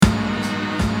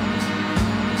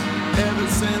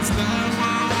since 911.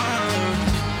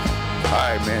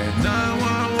 Alright, man.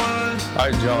 911.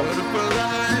 Alright, y'all. Beautiful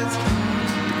lights.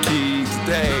 The key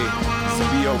today is to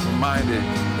be open-minded.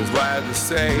 That's what I have to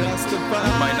say. You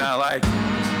might not like it,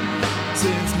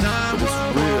 Since but it's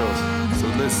 911. real. So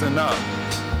listen up.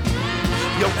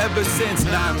 Yo, ever since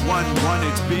 911,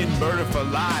 it's been murder for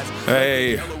lives.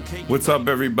 Hey, what's up,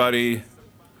 everybody?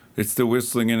 It's the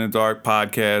Whistling in the Dark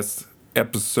podcast,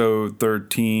 episode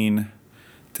 13.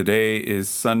 Today is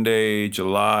Sunday,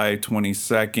 July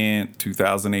 22nd,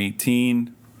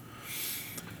 2018.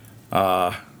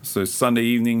 So it's Sunday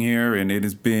evening here, and it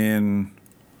has been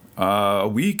a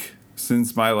week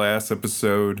since my last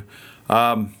episode.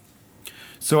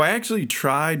 So I actually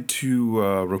tried to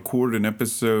record an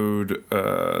episode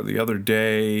the other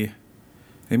day.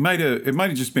 It might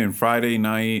have just been Friday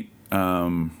night.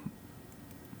 But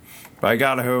I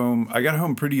got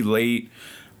home pretty late.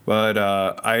 But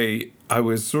I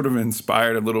was sort of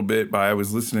inspired a little bit by I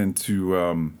was listening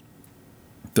to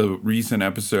the recent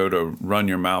episode of Run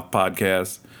Your Mouth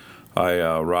podcast by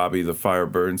Robbie the Fire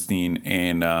Bernstein,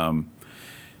 and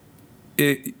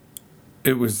it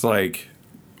was like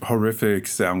horrific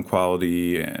sound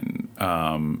quality, and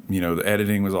the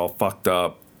editing was all fucked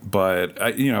up, but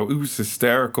it was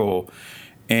hysterical,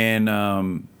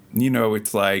 and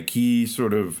it's like he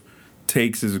sort of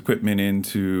takes his equipment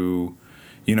into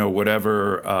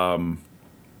whatever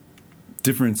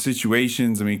different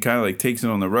situations. I mean, kind of like takes it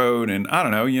on the road, and I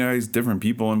don't know, there's different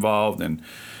people involved, and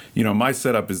my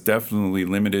setup is definitely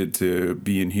limited to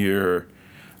being here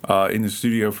in the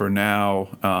studio for now.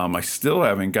 I still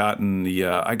haven't gotten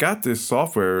I got this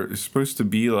software. It's supposed to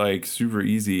be like super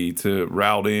easy to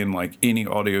route in like any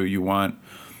audio you want,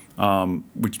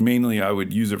 which mainly I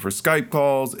would use it for Skype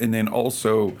calls, and then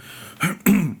also,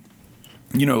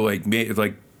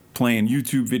 like playing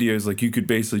YouTube videos. Like you could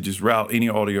basically just route any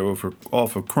audio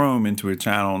off of Chrome into a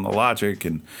channel in the Logic,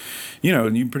 and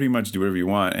you pretty much do whatever you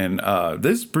want. And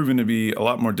this is proven to be a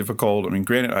lot more difficult. I mean,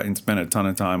 granted, I didn't spend a ton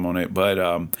of time on it, but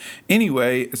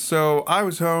anyway, so I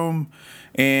was home,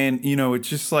 and it's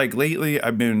just like lately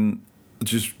I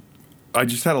just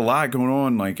had a lot going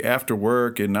on, like after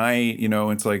work at night.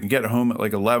 It's like I get home at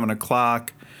like 11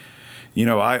 o'clock.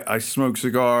 I smoke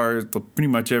cigars pretty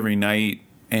much every night.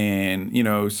 And,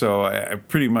 so I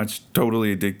pretty much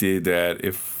totally addicted that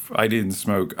if I didn't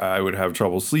smoke, I would have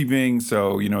trouble sleeping.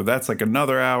 So, that's like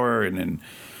another hour, and then,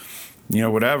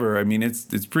 whatever. I mean,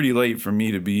 it's pretty late for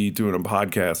me to be doing a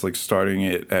podcast, like starting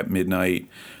it at midnight.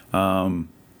 I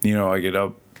get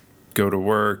up, go to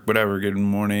work, whatever, get in the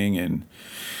morning and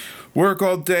work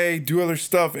all day, do other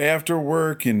stuff after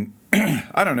work, and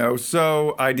I don't know.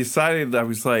 So I decided, I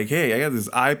was like, hey, I got this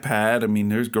iPad. I mean,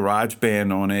 there's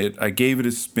GarageBand on it. I gave it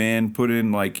a spin, put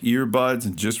in like earbuds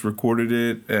and just recorded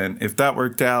it. And if that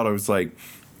worked out, I was like,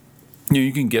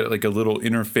 you can get like a little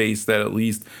interface that at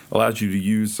least allows you to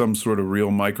use some sort of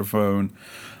real microphone.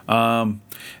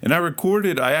 And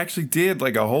I actually did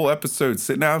like a whole episode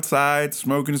sitting outside,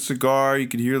 smoking a cigar. You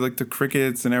could hear like the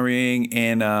crickets and everything.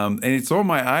 And it's on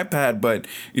my iPad, but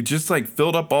it just like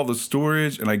filled up all the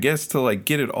storage. And I guess to like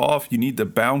get it off, you need to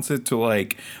bounce it to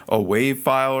like a WAV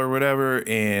file or whatever.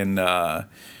 And,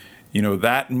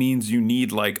 that means you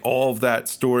need like all of that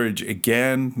storage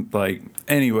again. Like,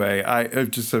 anyway, I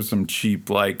just have some cheap,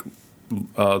 like,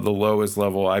 the lowest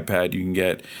level iPad you can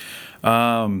get.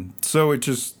 So it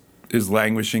just is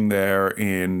languishing there.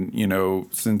 And,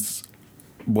 since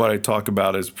what I talk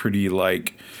about is pretty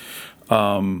like,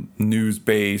 news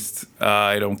based,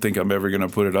 I don't think I'm ever going to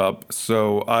put it up.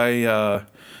 So I'll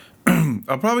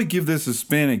probably give this a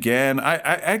spin again.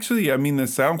 I mean, the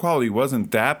sound quality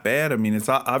wasn't that bad. I mean, it's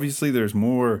obviously there's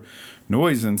more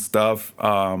noise and stuff,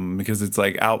 because it's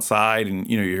like outside, and,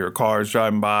 you hear cars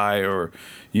driving by, or,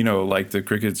 like the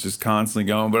crickets just constantly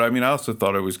going. But I mean, I also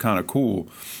thought it was kind of cool,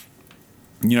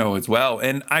 as well.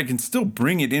 And I can still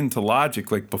bring it into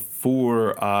Logic, like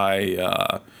before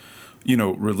I,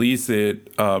 release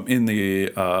it in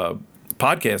the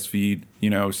podcast feed,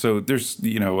 so there's,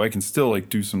 I can still like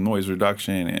do some noise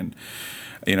reduction and,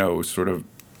 sort of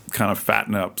kind of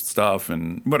fatten up stuff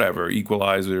and whatever,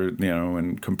 equalizer,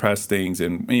 and compress things,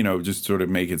 and, just sort of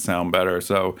make it sound better.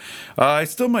 So I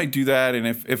still might do that. And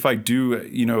if I do,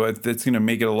 that's going to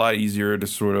make it a lot easier to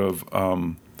sort of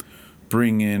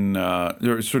bring in,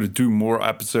 or sort of do more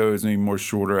episodes, maybe more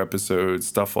shorter episodes,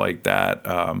 stuff like that.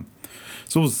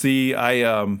 So we'll see.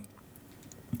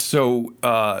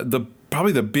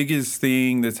 Probably the biggest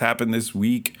thing that's happened this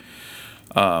week,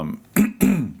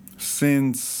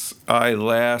 since I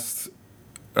last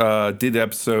did the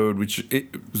episode, which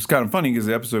it was kind of funny because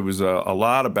the episode was a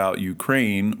lot about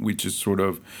Ukraine, which is sort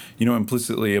of,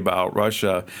 implicitly about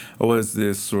Russia. It was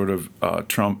this sort of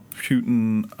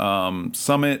Trump-Putin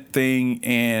summit thing.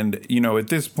 And, at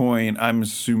this point, I'm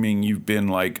assuming you've been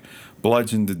like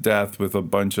bludgeoned to death with a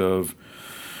bunch of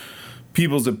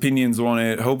people's opinions on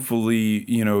it. Hopefully,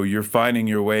 you're finding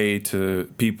your way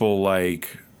to people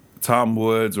like Tom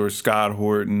Woods or Scott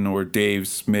Horton or Dave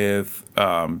Smith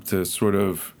to sort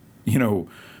of,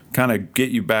 kind of get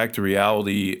you back to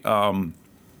reality.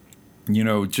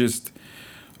 Just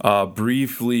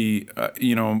briefly,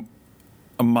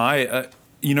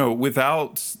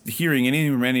 without hearing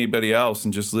anything from anybody else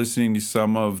and just listening to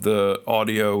some of the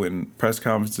audio and press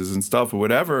conferences and stuff or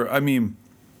whatever, I mean,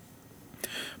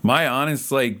 my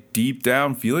honest, like, deep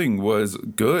down feeling was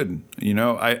good.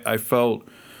 I felt,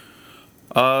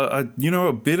 a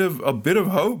bit of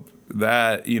hope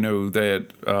that, that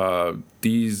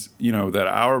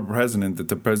our president, that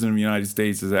the president of the United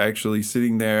States is actually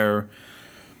sitting there,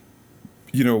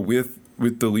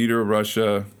 with the leader of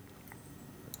Russia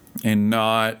and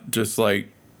not just like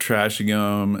trashing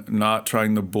them, not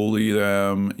trying to bully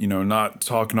them, not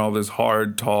talking all this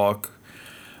hard talk.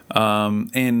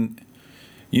 And,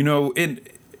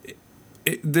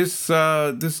 this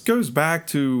goes back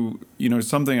to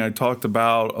something I talked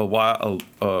about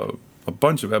a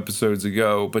bunch of episodes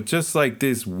ago, but just like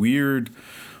this weird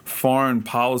foreign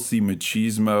policy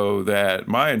machismo that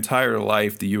my entire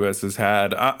life the U.S. has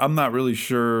had. I'm not really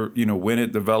sure when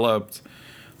it developed.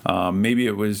 Maybe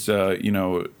it was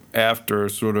after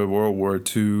sort of World War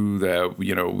II that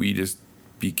we just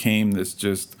became this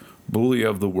just bully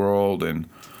of the world, and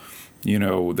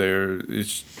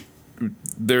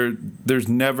there's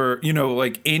never,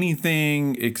 like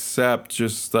anything except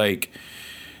just like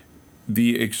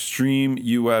the extreme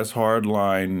U.S.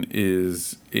 hardline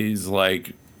is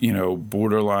like,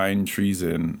 borderline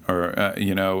treason or,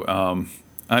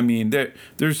 I mean,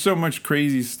 there's so much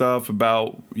crazy stuff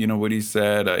about, what he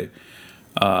said.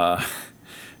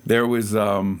 There was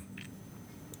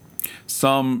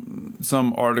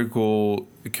some article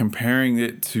comparing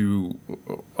it to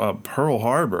Pearl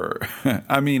Harbor.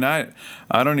 I mean, I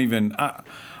don't even. I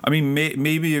mean,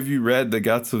 maybe if you read the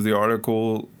guts of the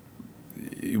article,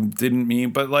 it didn't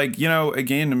mean. But like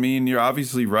again, I mean, you're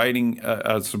obviously writing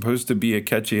supposed to be a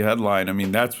catchy headline. I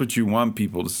mean, that's what you want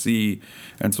people to see.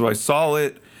 And so I saw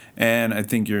it, and I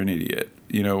think you're an idiot.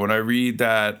 When I read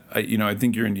that, I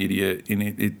think you're an idiot, and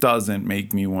it doesn't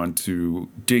make me want to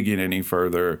dig in any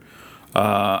further.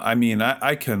 I mean,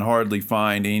 I can hardly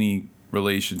find any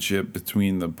relationship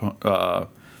between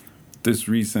this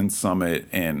recent summit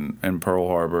and Pearl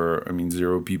Harbor. I mean,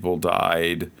 0 people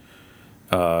died.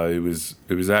 It was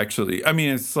actually, I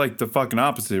mean, it's like the fucking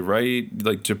opposite, right?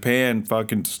 Like Japan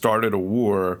fucking started a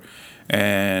war,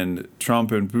 and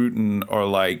Trump and Putin are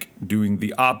like doing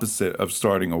the opposite of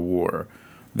starting a war.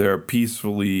 They're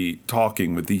peacefully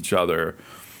talking with each other.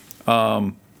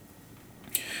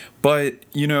 But,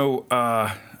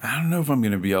 I don't know if I'm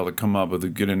going to be able to come up with a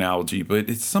good analogy, but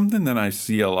it's something that I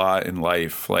see a lot in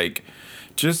life. Like,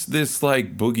 just this,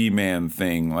 like, boogeyman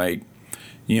thing. Like,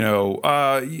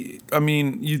 I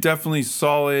mean, you definitely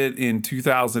saw it in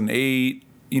 2008,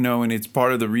 and it's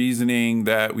part of the reasoning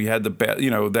that we had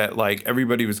that, like,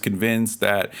 everybody was convinced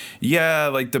that, yeah,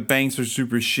 like, the banks are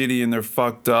super shitty and they're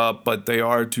fucked up, but they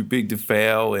are too big to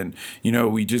fail. And,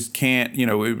 we just can't,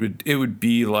 it would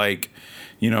be like,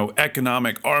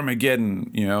 economic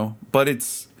Armageddon,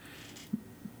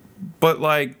 but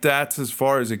like that's as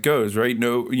far as it goes, right?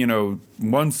 No,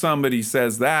 once somebody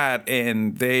says that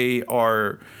and they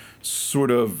are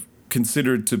sort of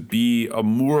considered to be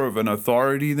more of an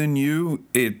authority than you,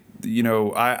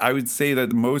 I would say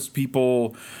that most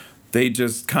people, they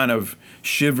just kind of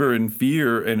shiver in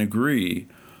fear and agree.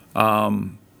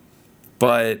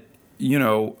 But,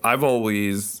 I've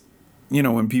always,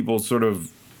 when people sort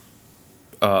of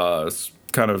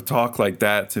kind of talk like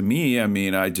that to me, I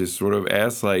mean, I just sort of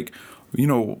ask like,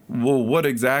 well, what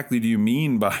exactly do you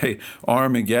mean by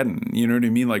Armageddon? You know what I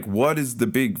mean? Like, what is the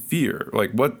big fear? Like,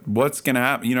 what's going to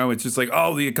happen? It's just like,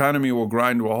 oh, the economy will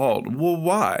grind to a halt. Well,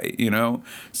 why?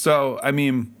 So, I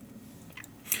mean,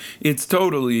 it's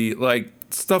totally like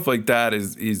stuff like that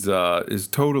is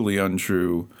totally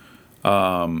untrue.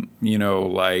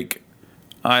 Like,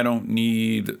 I don't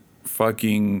need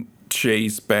fucking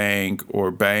Chase Bank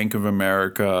or Bank of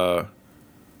America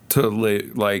to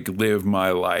live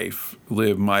my life,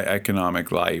 live my economic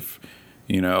life.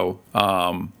 People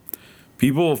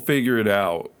will figure it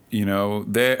out.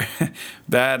 That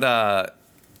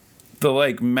the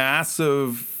like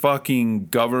massive fucking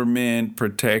government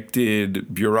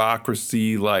protected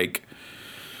bureaucracy, like,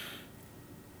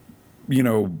 you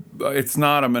know, it's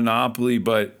not a monopoly,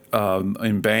 but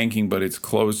in banking, but it's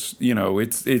close. You know,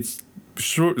 it's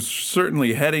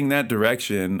certainly heading that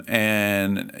direction,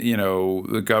 and you know,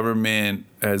 the government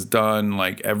has done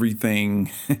like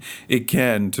everything it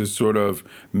can to sort of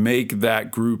make that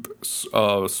group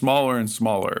smaller and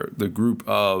smaller. The group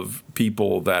of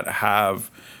people that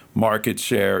have market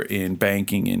share in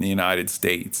banking in the United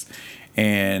States,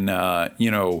 and you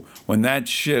know, when that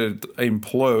shit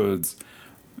implodes,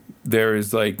 there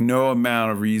is like no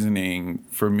amount of reasoning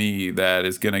for me that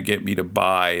is going to get me to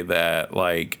buy that,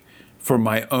 like, for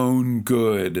my own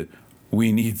good,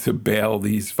 we need to bail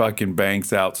these fucking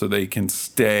banks out so they can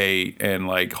stay and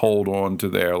like hold on to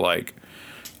their like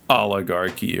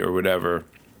oligarchy or whatever.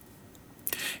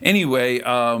 Anyway,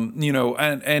 you know,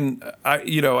 and I,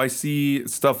 you know, I see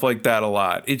stuff like that a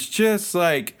lot. It's just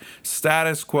like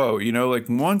status quo, you know, like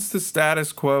once the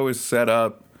status quo is set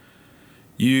up,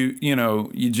 you know,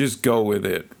 you just go with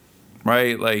it,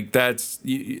 right? Like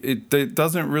it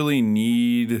doesn't really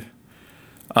need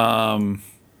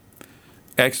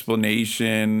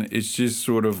explanation. It's just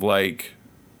sort of like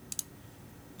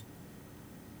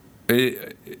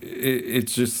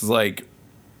it's just like,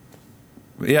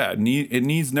 yeah, it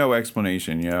needs no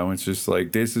explanation, you know. It's just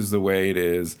like, this is the way it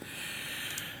is.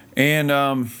 And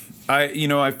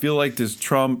I feel like this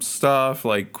Trump stuff,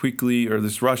 like quickly, or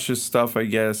this Russia stuff, I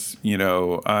guess, you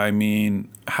know, I mean,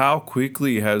 how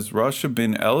quickly has Russia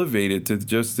been elevated to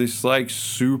just this like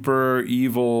super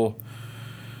evil,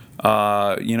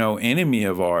 you know, enemy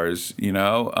of ours, you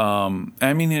know?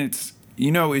 I mean, it's,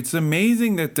 you know, it's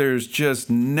amazing that there's just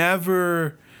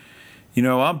never, you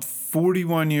know, I'm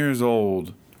 41 years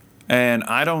old and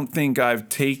I don't think I've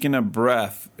taken a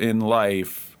breath in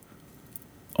life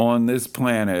on this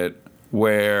planet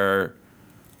where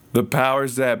the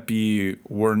powers that be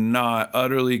were not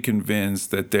utterly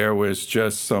convinced that there was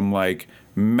just some like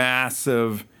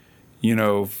massive, you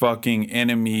know, fucking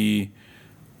enemy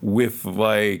with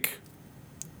like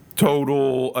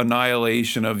total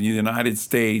annihilation of the United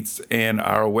States and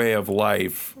our way of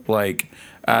life, like,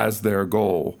 as their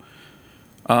goal.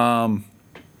 And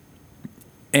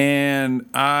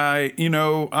I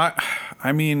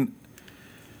mean,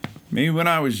 maybe when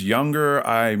I was younger,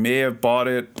 I may have bought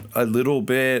it a little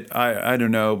bit. I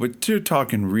don't know, but you're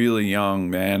talking really young,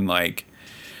 man. Like,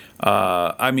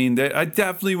 I mean, I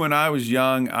definitely, when I was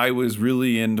young, I was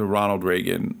really into Ronald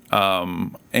Reagan,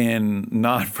 and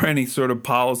not for any sort of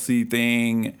policy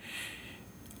thing.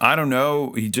 I don't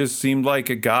know. He just seemed like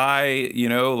a guy, you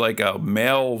know, like a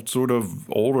male sort of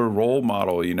older role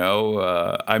model, you know.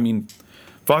 I mean,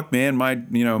 fuck, man, my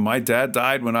dad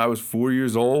died when I was 4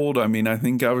 years old. I mean, I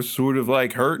think I was sort of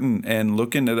like hurting and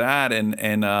looking to that,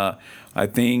 and I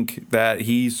think that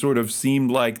he sort of seemed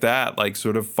like that, like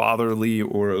sort of fatherly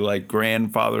or like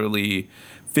grandfatherly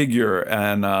figure.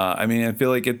 And I mean, I feel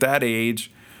like at that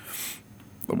age,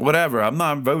 whatever, I'm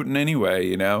not voting anyway,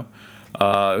 you know.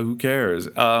 Who cares?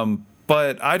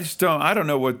 But I don't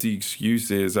know what the excuse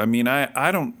is. I mean,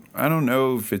 I don't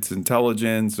know if it's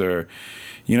intelligence or,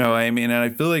 you know, I mean, and I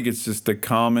feel like it's just the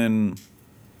common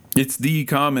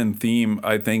theme,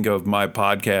 I think, of my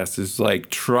podcast is like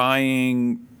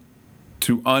trying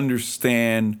to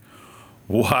understand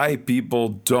why people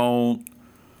don't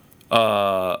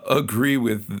agree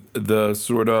with the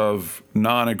sort of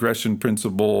non-aggression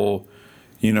principle,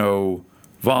 you know,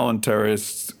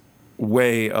 voluntarist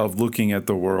way of looking at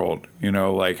the world. You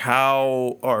know, like,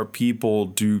 how are people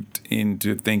duped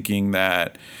into thinking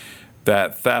that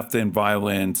theft and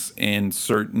violence in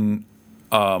certain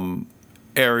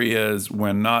areas,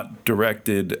 when not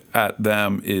directed at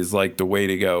them, is like the way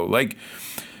to go? Like,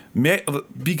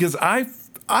 because I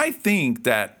think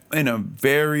that in a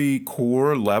very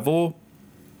core level,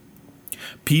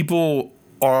 people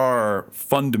are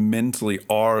fundamentally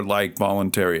like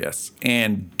voluntarists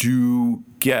and do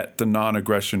get the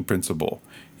non-aggression principle,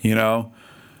 you know.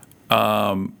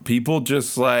 People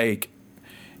just like,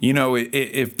 you know,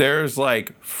 if there's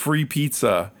like free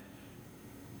pizza,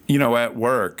 you know, at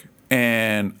work,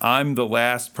 and I'm the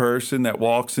last person that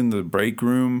walks into the break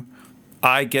room,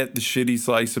 I get the shitty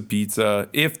slice of pizza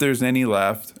if there's any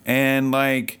left. And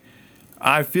like,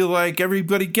 I feel like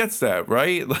everybody gets that,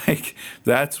 right? Like,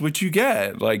 that's what you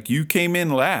get. Like, you came in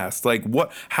last. Like,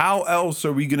 how else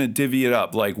are we going to divvy it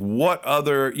up? Like, what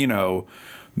other, you know,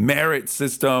 merit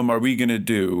system are we going to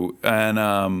do?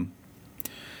 And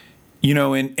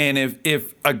And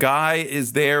if a guy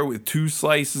is there with two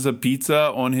slices of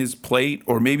pizza on his plate,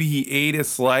 or maybe he ate a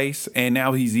slice and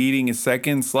now he's eating a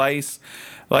second slice,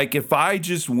 like if I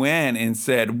just went and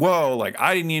said, whoa, like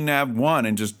I didn't even have one,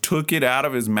 and just took it out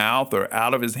of his mouth or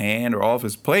out of his hand or off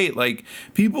his plate, like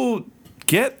people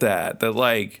get that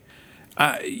like,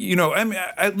 I mean,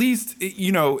 at least,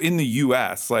 in the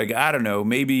US, like, I don't know,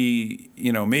 maybe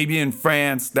in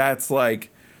France, that's like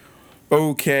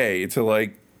okay to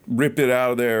like rip it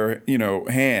out of their,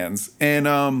 hands.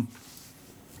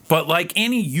 But like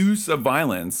any use of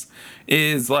violence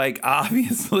is like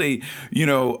obviously,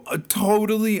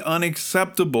 totally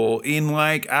unacceptable in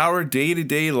like our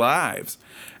day-to-day lives.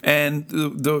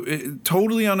 And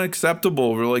totally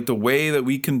unacceptable for like the way that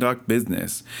we conduct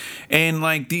business. And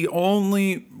like the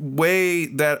only way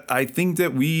that I think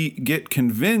that we get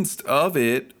convinced of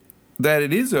it, that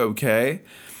it is okay,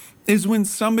 is when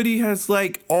somebody has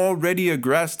like already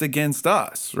aggressed against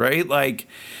us, right? Like,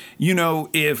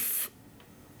 if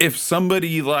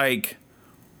somebody like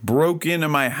broke into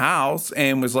my house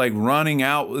and was like running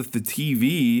out with the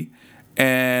TV,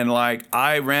 and like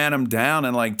I ran him down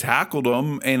and like tackled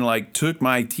him and like took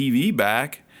my TV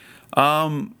back,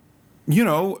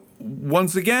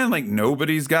 once again, like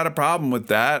nobody's got a problem with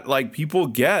that. Like people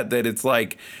get that it's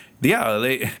like,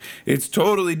 yeah, it's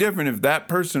totally different if that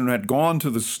person had gone to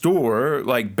the store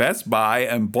like Best Buy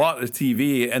and bought a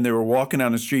TV and they were walking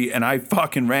down the street and I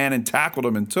fucking ran and tackled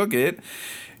them and took it.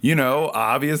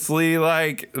 Obviously,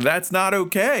 like that's not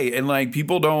okay. And like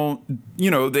people don't,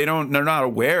 they're not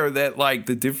aware that like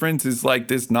the difference is like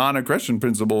this non-aggression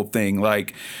principle thing.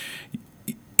 Like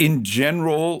in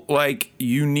general, like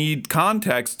you need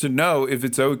context to know if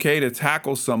it's okay to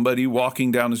tackle somebody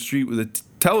walking down the street with a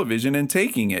television and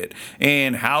taking it.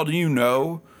 And how do you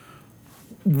know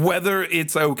whether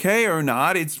it's okay or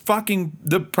not? It's fucking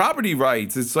the property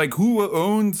rights. It's like who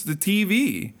owns the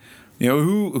TV?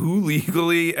 Who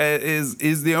legally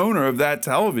is the owner of that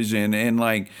television? And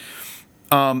like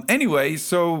anyway,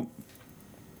 so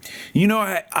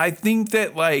I think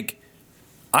that like,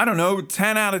 I don't know,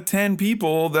 10 out of 10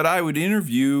 people that I would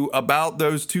interview about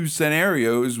those two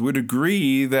scenarios would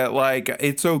agree that like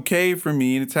it's okay for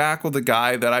me to tackle the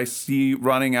guy that I see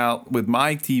running out with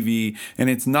my TV, and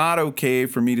it's not okay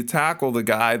for me to tackle the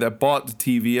guy that bought the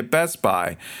TV at Best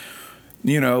Buy.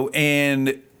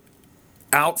 And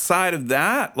outside of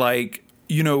that, like,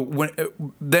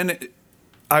 then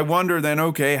I wonder then,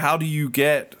 okay, how do you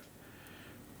get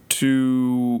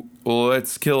to, well,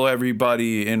 let's kill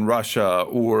everybody in Russia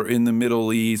or in the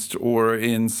Middle East or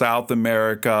in South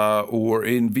America or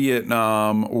in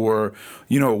Vietnam or,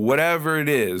 whatever it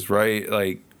is, right?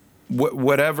 Like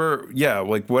whatever, yeah,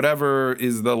 like whatever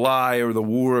is the lie or the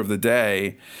war of the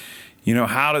day,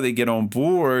 how do they get on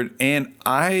board? And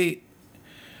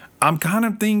I'm kind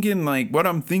of thinking like what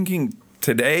I'm thinking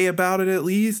today about it at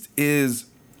least is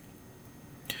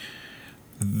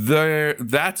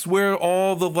that's where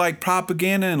all the like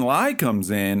propaganda and lie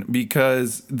comes in,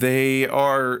 because they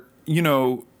are,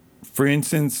 for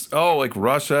instance, like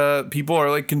Russia, people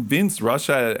are like convinced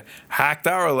Russia hacked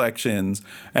our elections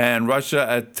and Russia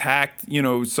attacked,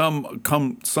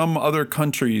 some other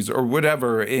countries or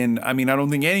whatever. And I mean, I don't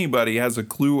think anybody has a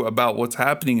clue about what's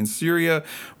happening in Syria,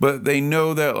 but they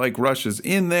know that like Russia's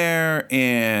in there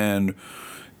and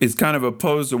is kind of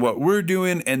opposed to what we're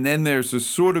doing. And then there's a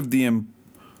sort of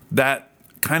that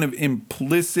kind of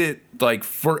implicit like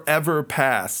forever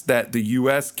pass that the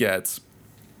U.S. gets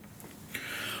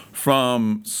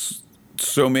from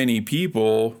so many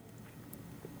people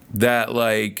that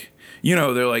like,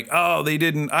 they're like, oh, they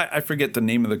didn't, I forget the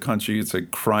name of the country. It's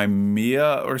like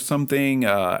Crimea or something.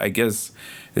 I guess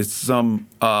it's some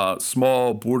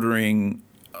small bordering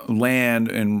land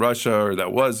in Russia, or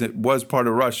it was part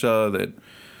of Russia that,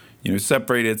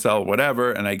 separated itself,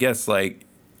 whatever. And I guess like,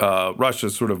 Russia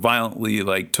sort of violently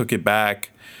like took it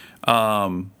back.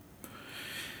 People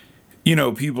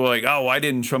are like, oh, why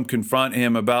didn't Trump confront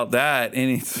him about that?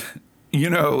 And it's,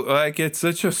 like it's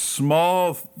such a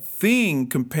small thing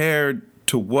compared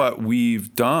to what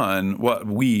we've done, what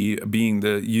we being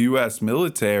the U.S.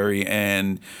 military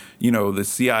and, the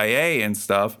CIA and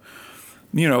stuff,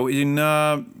 in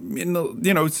the,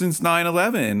 since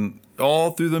 9/11.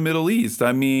 All through the Middle East.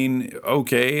 I mean,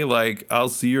 okay, like I'll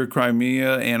see your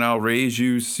Crimea and I'll raise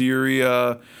you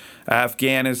Syria,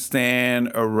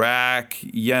 Afghanistan, Iraq,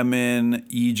 Yemen,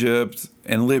 Egypt,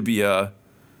 and Libya.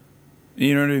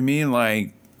 You know what I mean?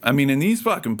 Like, I mean, and these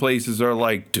fucking places are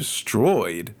like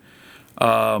destroyed.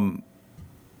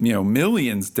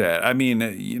 millions dead. I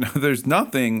mean, there's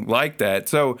nothing like that.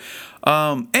 So,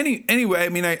 anyway, I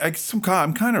mean,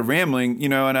 I'm kind of rambling,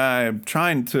 and I'm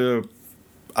trying to.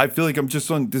 I feel like I'm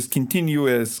just on this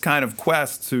continuous kind of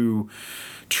quest to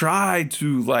try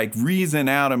to like reason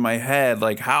out in my head,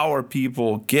 like how are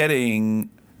people getting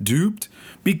duped?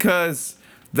 Because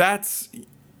that's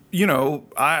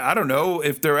I don't know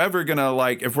if they're ever gonna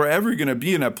if we're ever gonna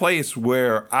be in a place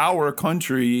where our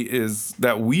country is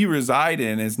that we reside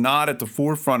in is not at the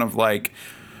forefront of like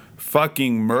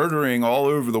fucking murdering all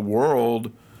over the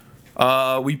world.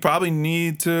 We probably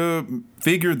need to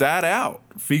figure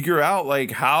out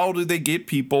like how do they get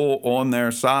people on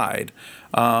their side.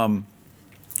 Dave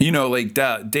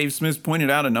Smith's pointed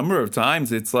out a number of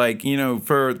times, it's like,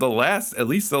 for at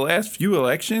least the last few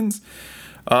elections,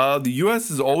 the U.S.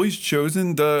 has always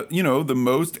chosen the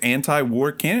most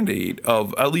anti-war candidate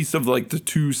at least of like the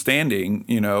two standing.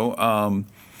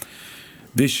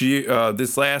 This year,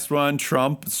 this last run,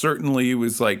 Trump certainly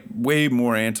was like way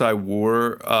more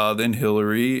anti-war than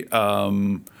Hillary.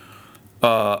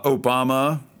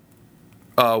 Obama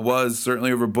was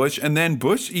certainly over Bush, and then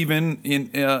Bush even in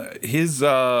his.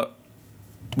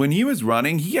 When he was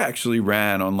running, he actually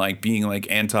ran on like being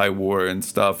like anti-war and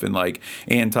stuff and like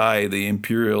anti the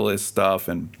imperialist stuff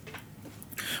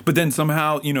but then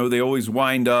somehow, they always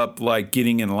wind up like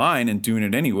getting in line and doing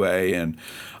it anyway. And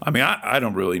I mean, I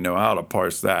don't really know how to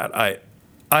parse that. I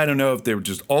don't know if they were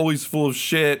just always full of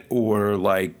shit or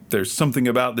like there's something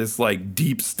about this like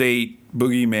deep state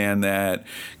boogeyman that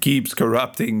keeps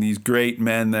corrupting these great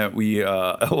men that we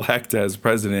elect as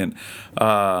president.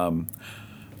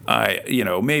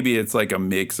 Maybe it's like a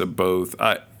mix of both.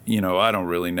 I don't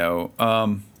really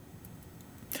know.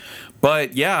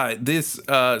 But yeah,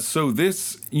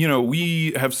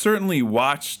 we have certainly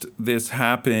watched this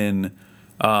happen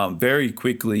very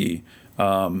quickly.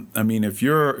 I mean, if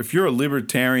you're a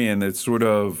libertarian, that's sort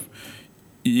of,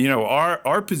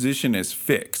 our position is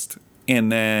fixed,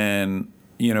 and then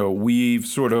we've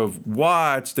sort of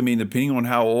watched. I mean, depending on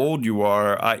how old you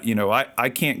are, I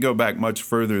can't go back much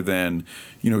further than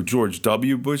George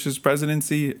W. Bush's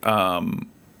presidency. The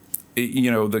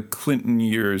Clinton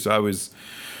years,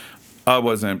 I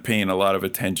wasn't paying a lot of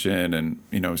attention, and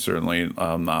certainly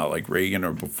not like Reagan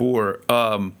or before.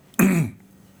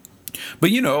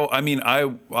 But I mean,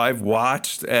 I've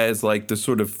watched as like the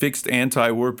sort of fixed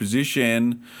anti-war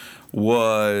position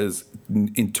was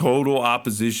in total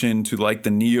opposition to like the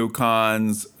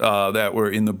neocons that were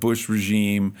in the Bush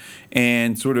regime,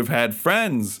 and sort of had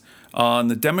friends on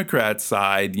the Democrat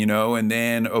side, and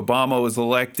then Obama was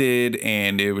elected,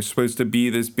 and it was supposed to be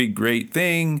this big great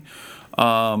thing,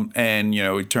 and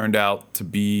it turned out to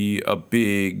be a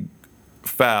big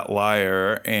fat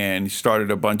liar, and he started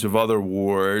a bunch of other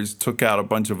wars, took out a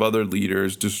bunch of other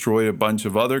leaders, destroyed a bunch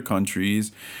of other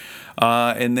countries.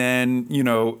 And then,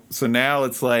 so now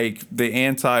it's like the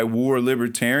anti-war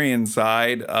libertarian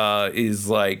side is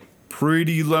like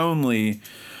pretty lonely.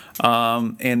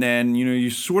 And then, you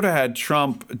sort of had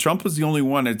Trump. Trump was the only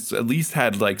one that's at least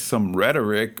had like some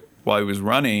rhetoric while he was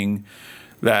running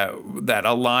that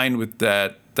aligned with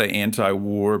the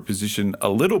anti-war position a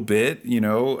little bit.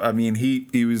 I mean,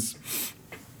 he was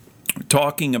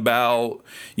talking about,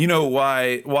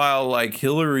 while like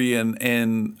Hillary and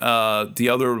the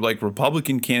other like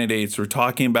Republican candidates were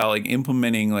talking about like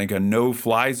implementing like a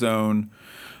no-fly zone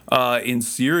in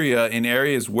Syria in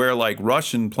areas where like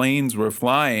Russian planes were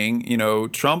flying,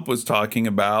 Trump was talking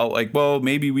about like, well,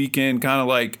 maybe we can kind of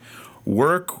like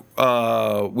work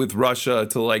with Russia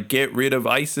to like get rid of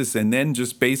ISIS and then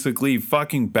just basically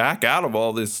fucking back out of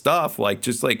all this stuff, like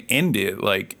just like end it,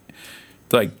 like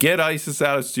get ISIS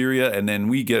out of Syria and then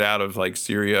we get out of like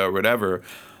Syria or whatever.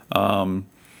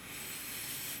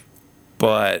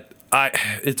 But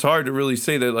it's hard to really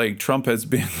say that like Trump has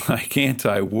been like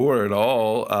anti-war at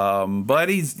all. But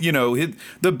he's,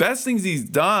 the best things he's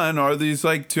done are these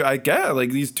like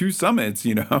these two summits,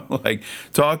 like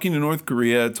talking to North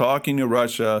Korea, talking to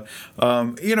Russia.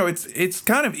 It's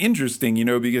kind of interesting,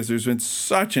 because there's been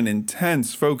such an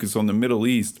intense focus on the Middle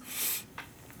East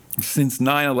since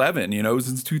 9/11,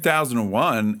 since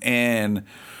 2001. And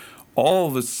all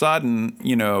of a sudden,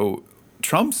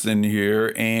 Trump's in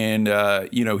here, and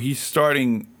he's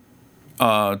starting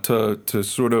to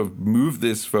sort of move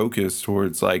this focus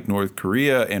towards like North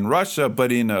Korea and Russia,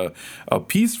 but in a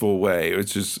peaceful way,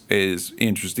 which is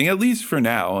interesting, at least for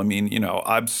now. I mean,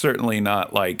 I'm certainly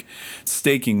not like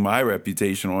staking my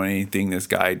reputation on anything this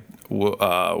guy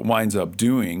winds up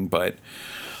doing, but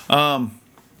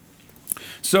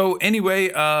so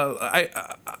anyway,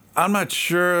 I'm not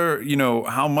sure,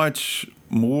 how much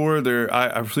more there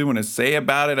I really want to say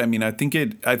about it. I mean, I think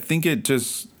it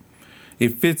just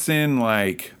it fits in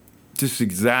like just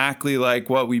exactly like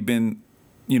what we've been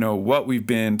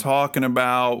talking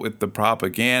about with the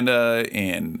propaganda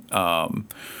and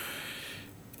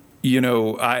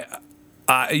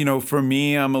for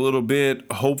me, I'm a little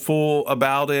bit hopeful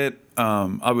about it.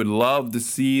 I would love to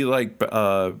see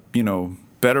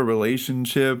better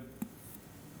relationship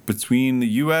between the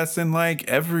U.S. and like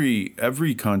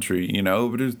every country,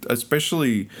 but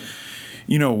especially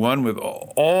one with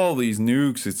all these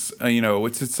nukes.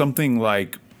 It's something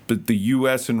like the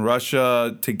U.S. and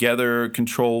Russia together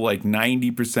control like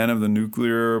 90% of the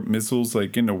nuclear missiles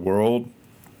like in the world.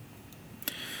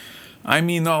 I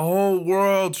mean, the whole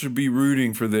world should be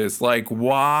rooting for this. Like,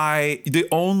 why? The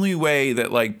only way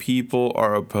that like people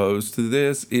are opposed to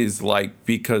this is like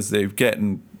because they're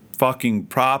getting fucking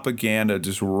propaganda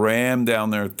just rammed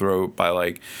down their throat by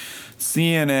like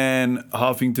CNN,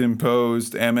 Huffington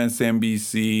Post,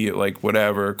 MSNBC, like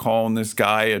whatever, calling this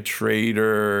guy a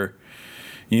traitor,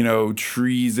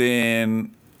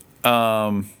 treason.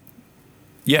 Yeah,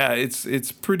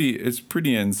 it's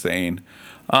pretty insane.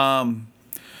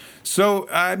 So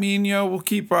I mean, we'll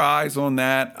keep our eyes on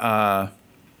that.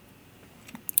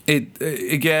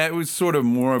 It was sort of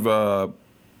more of a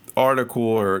article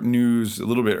or news a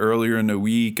little bit earlier in the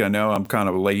week. I know I'm kind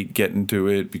of late getting to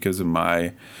it because of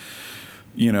my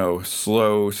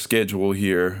slow schedule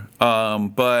here.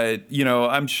 But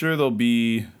I'm sure there'll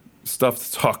be stuff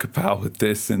to talk about with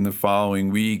this in the following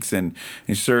weeks, and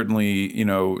certainly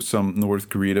some North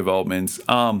Korea developments.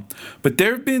 But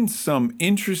there have been some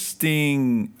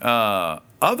interesting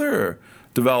other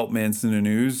developments in the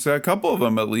news. A couple of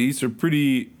them, at least, are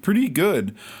pretty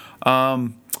good.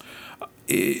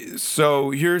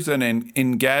 So here's an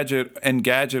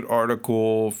Engadget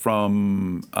article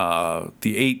from the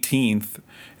 18th.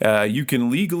 You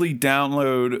can legally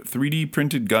download 3D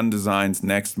printed gun designs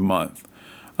next month.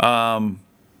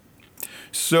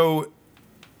 So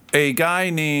a guy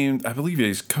named, I believe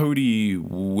it's Cody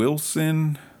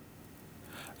Wilson.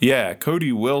 Yeah,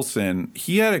 Cody Wilson.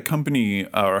 He had a company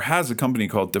or has a company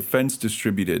called Defense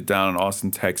Distributed down in Austin,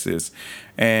 Texas.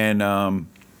 And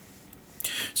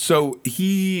so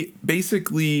he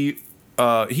basically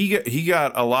he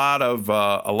got a lot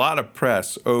of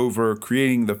press over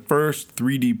creating the first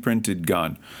 3D printed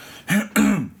gun.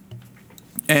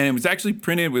 And it was actually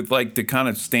printed with like the kind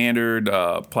of standard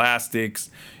plastics,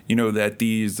 that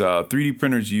these 3D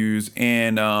printers use.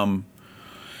 And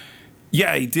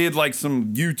yeah, he did like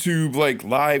some YouTube like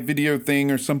live video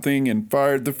thing or something and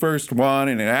fired the first one,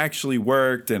 and it actually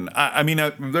worked. And I mean,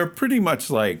 they're pretty much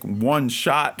like one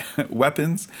shot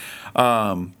weapons.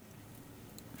 But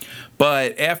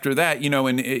after that,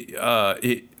 and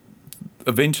it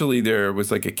eventually there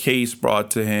was like a case brought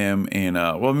to him, and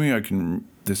well, maybe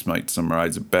this might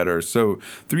summarize it better. So,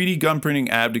 3D gun printing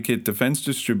advocate Defense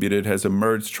Distributed has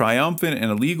emerged triumphant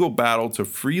in a legal battle to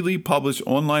freely publish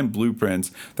online blueprints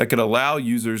that could allow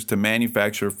users to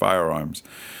manufacture firearms.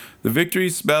 The victory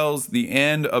spells the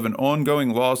end of an ongoing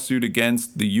lawsuit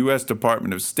against the U.S.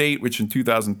 Department of State, which in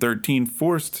 2013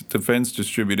 forced Defense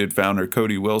Distributed founder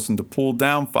Cody Wilson to pull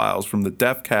down files from the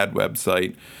DefCAD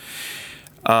website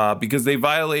because they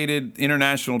violated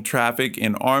international traffic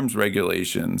in arms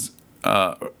regulations.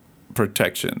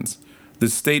 Protections. The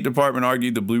State Department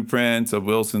argued the blueprints of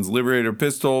Wilson's Liberator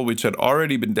pistol, which had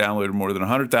already been downloaded more than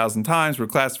 100,000 times, were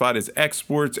classified as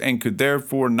exports and could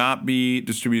therefore not be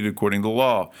distributed according to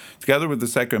law. Together with the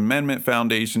Second Amendment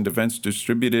Foundation, Defense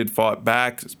Distributed fought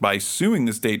back by suing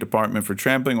the State Department for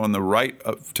trampling on the right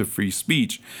to free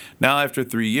speech. Now, after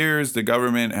 3 years, the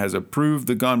government has approved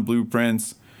the gun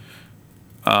blueprints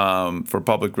for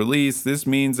public release. This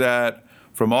means that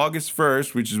from August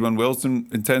 1st, which is when Wilson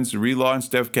intends to relaunch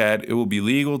DefCAD, it will be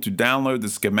legal to download the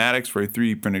schematics for a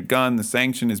 3D printed gun. The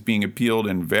sanction is being appealed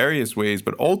in various ways,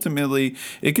 but ultimately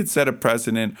it could set a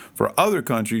precedent for other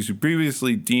countries who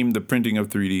previously deemed the printing of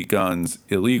 3D guns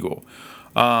illegal.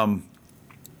 So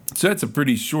that's a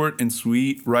pretty short and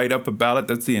sweet write-up about it.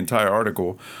 That's the entire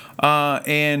article.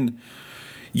 And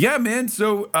yeah, man,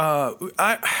 so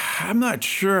I'm not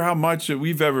sure how much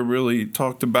we've ever really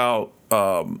talked about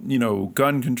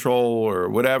gun control or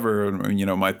whatever,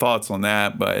 my thoughts on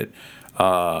that. But,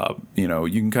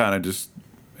 you can kind of just,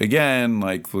 again,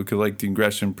 like look at like the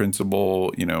ingression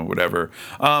principle, whatever.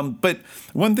 But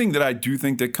one thing that I do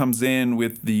think that comes in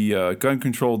with the gun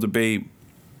control debate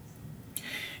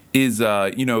is,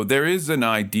 there is an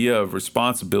idea of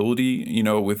responsibility,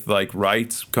 with like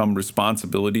rights come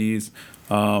responsibilities.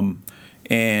 And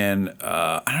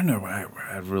I don't know, I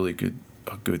have really a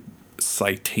good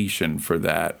citation for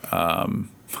that.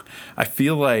 I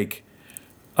feel like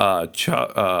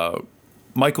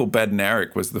Michael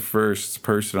Bednarik was the first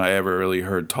person I ever really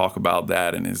heard talk about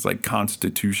that in his like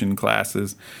Constitution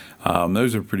classes.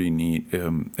 Those are pretty neat.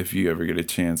 If you ever get a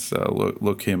chance,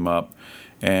 look him up.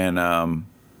 And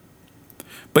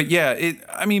but yeah,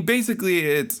 I mean, basically,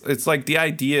 it's like the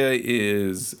idea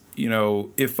is,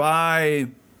 if I,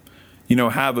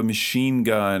 have a machine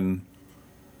gun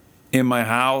in my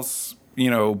house,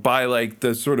 by like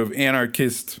the sort of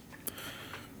anarchist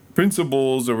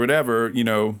principles or whatever,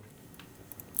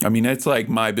 I mean, that's like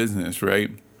my business,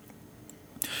 right?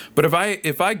 But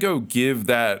if I go give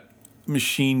that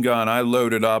machine gun, I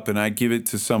load it up and I give it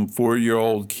to some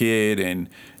 4-year-old kid and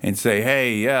say,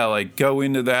 hey, yeah, like go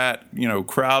into that,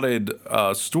 crowded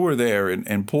store there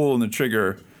and pull on the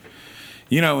trigger,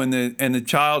 and the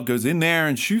child goes in there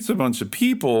and shoots a bunch of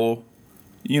people,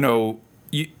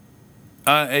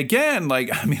 again,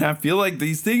 like, I mean, I feel like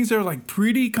these things are like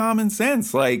pretty common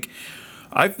sense. Like,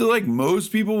 I feel like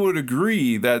most people would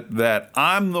agree that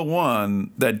I'm the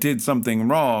one that did something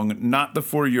wrong, not the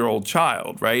 4-year-old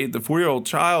child, right? The 4-year-old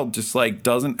child just like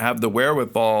doesn't have the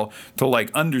wherewithal to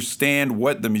like understand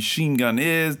what the machine gun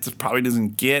is. Probably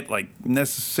doesn't get like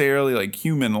necessarily like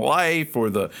human life or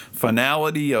the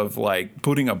finality of like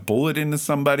putting a bullet into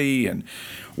somebody and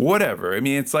whatever. I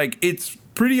mean, it's like, it's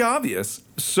pretty obvious.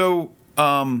 So,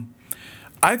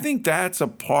 I think that's a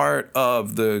part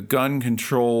of the gun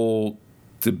control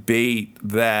debate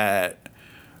that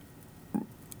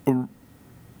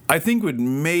I think would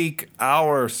make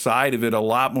our side of it a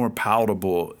lot more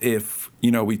palatable if,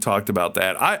 we talked about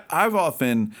that. I've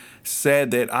often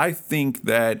said that I think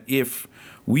that if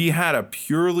we had a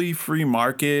purely free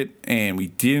market and we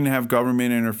didn't have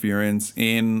government interference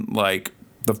in like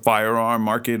the firearm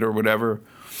market or whatever,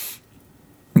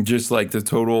 just like the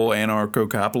total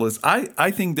anarcho-capitalist,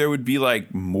 I think there would be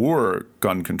like more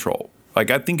gun control. Like,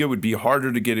 I think it would be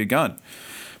harder to get a gun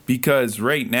because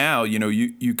right now,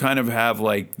 you kind of have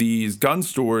like these gun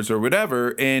stores or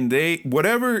whatever, and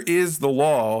whatever is the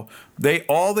law,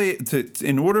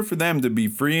 in order for them to be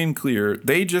free and clear,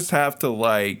 they just have to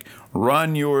like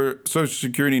run your social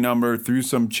security number through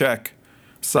some check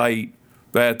site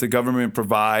that the government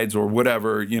provides or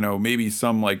whatever, maybe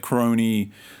some like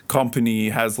crony company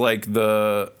has like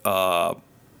the,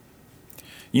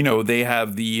 they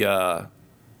have the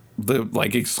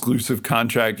like exclusive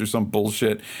contract or some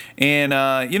bullshit. And,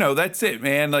 that's it,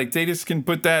 man. Like they just can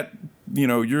put that,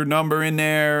 your number in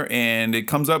there and it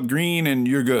comes up green and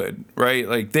you're good, right?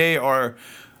 Like they are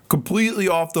completely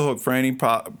off the hook for any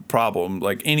problem,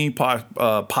 like any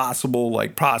possible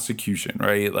like prosecution,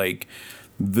 right? Like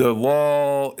the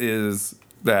law is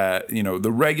that,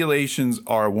 the regulations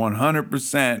are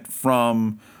 100%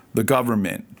 from the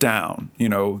government down.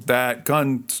 That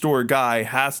gun store guy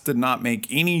has to not make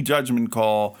any judgment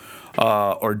call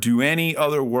or do any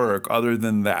other work other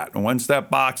than that. And once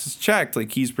that box is checked,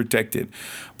 like he's protected.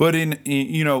 But in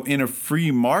a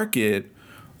free market,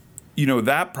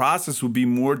 that process would be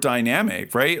more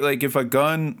dynamic, right? Like if a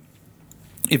gun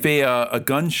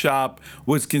shop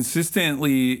was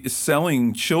consistently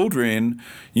selling children,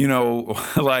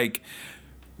 like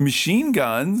machine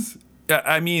guns,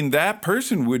 I mean, that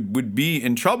person would be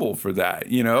in trouble for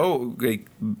that, like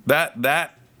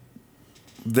that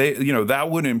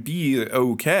wouldn't be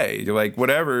okay. Like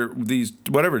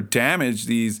whatever damage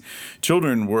these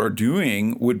children were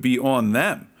doing would be on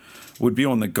them, would be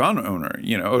on the gun owner,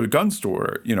 or the gun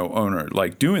store, owner,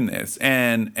 like doing this.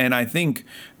 And I think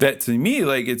that to me,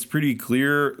 like, it's pretty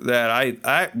clear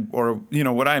that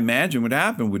what I imagine would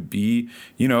happen would be,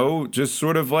 just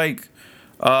sort of like,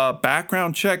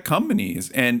 background check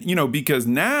companies. And, because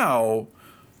now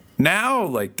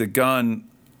like the gun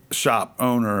shop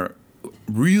owner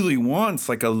really wants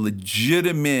like a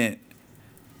legitimate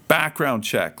background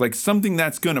check, like something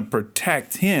that's going to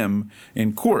protect him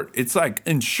in court. It's like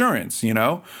insurance,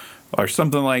 or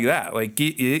something like that. Like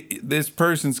this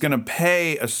person's going to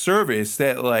pay a service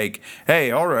that like, hey,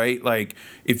 all right, like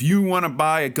if you want to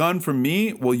buy a gun from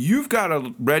me, well, you've got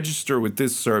to register with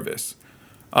this service.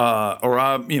 Or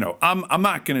I'm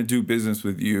not going to do business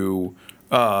with you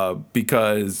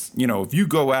because, if you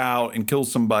go out and kill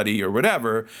somebody or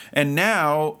whatever, and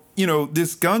now,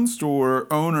 this gun store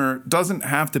owner doesn't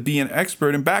have to be an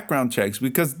expert in background checks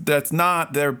because that's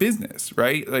not their business,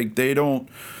 right? Like they don't,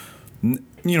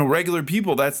 regular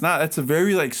people, that's a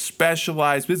very like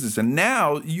specialized business. And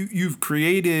now you've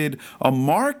created a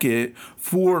market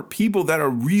for people that are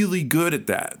really good at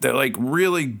that. They're like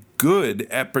really good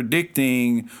at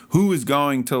predicting who is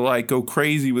going to like go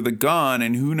crazy with a gun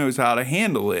and who knows how to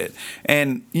handle it.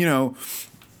 And,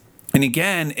 And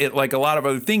again, it like a lot of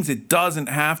other things, it doesn't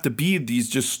have to be these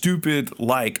just stupid,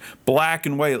 like black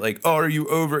and white, like, oh, are you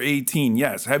over 18?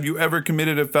 Yes. Have you ever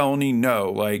committed a felony? No.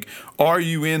 Like, are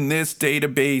you in this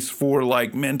database for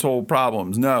like mental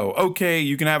problems? No. Okay,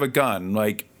 you can have a gun.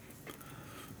 Like,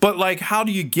 but like, how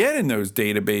do you get in those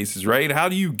databases, right? How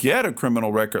do you get a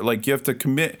criminal record? Like, you have to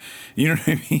commit, you know what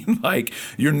I mean? Like,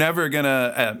 you're never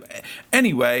gonna.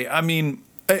 Anyway, I mean,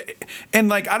 and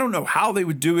like, I don't know how they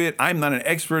would do it. I'm not an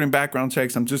expert in background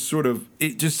checks. I'm just sort of.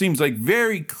 It just seems like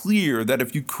very clear that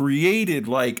if you created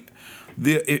like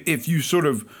if you sort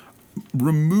of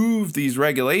remove these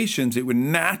regulations, it would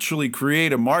naturally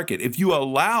create a market. If you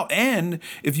allowed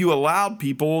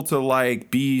people to like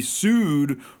be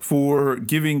sued for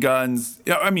giving guns,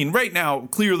 I mean, right now,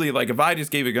 clearly, like if I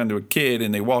just gave a gun to a kid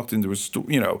and they walked into a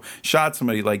store, shot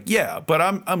somebody, like, yeah, but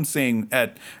I'm saying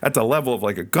at the level of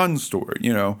like a gun store,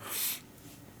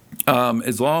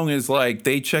 as long as like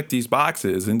they check these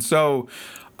boxes. And so,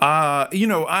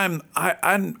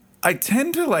 I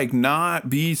tend to like not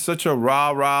be such a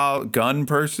rah gun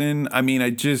person. I mean, I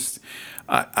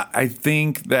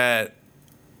think that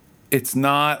it's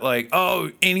not like,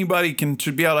 oh, anybody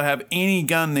should be able to have any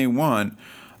gun they want.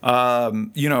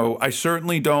 I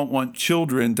certainly don't want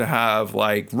children to have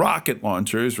like rocket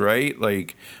launchers, right?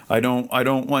 Like, I don't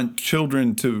want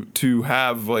children to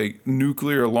have like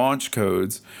nuclear launch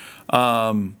codes.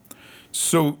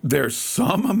 So there's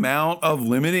some amount of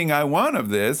limiting I want of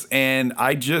this, and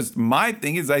my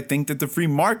thing is I think that the free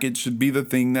market should be the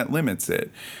thing that limits it.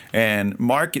 And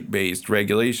market-based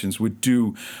regulations would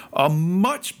do a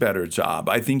much better job.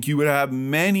 I think you would have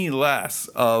many less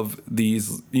of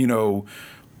these,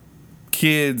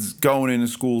 kids going into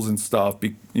schools and stuff,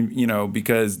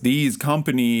 because these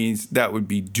companies that would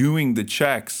be doing the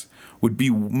checks would be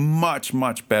much,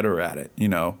 much better at it,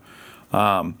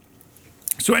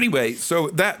 So anyway, so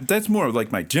that's more of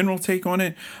like my general take on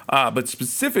it, but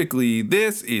specifically,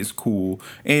 this is cool.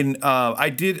 And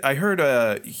I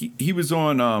heard he was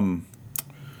on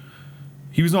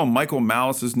Michael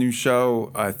Malice's new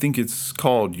show. I think it's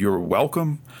called You're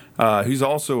Welcome. He's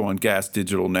also on Gas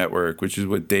Digital Network, which is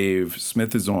what Dave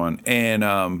Smith is on. And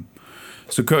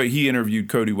so he interviewed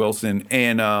Cody Wilson,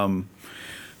 and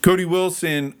Cody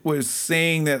Wilson was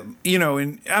saying that,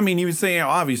 and I mean, he was saying,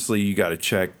 obviously, you got to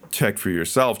check for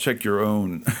yourself, check your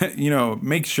own,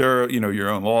 make sure, your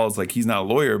own laws. Like, he's not a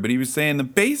lawyer, but he was saying the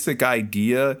basic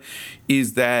idea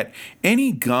is that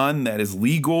any gun that is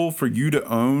legal for you to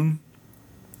own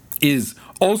is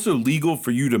also legal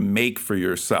for you to make for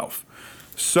yourself.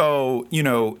 So,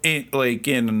 I'm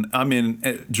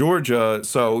in Georgia,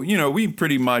 so, we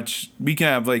can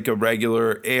have like a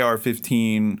regular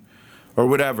AR-15 or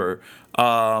whatever.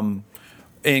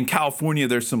 In California,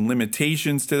 there's some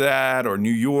limitations to that, or New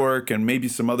York, and maybe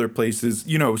some other places,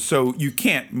 so you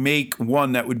can't make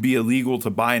one that would be illegal to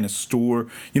buy in a store.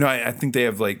 I think they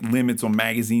have like limits on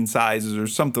magazine sizes or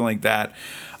something like that.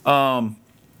 But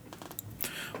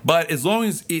as long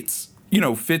as it's,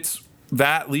 fits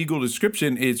that legal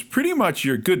description, it's pretty much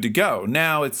you're good to go.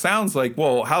 Now, it sounds like,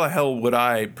 well, how the hell would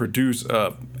I produce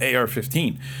a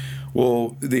AR-15?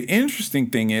 Well, the interesting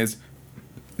thing is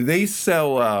they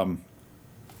sell, I'm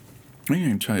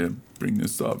going to try to bring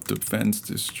this up, Defense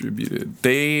Distributed.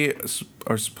 They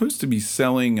are supposed to be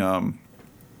selling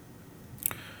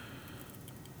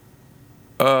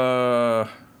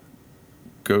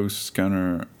Ghost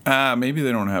Gunner. Maybe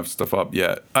they don't have stuff up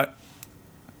yet.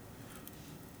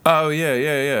 Oh,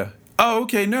 yeah. Oh,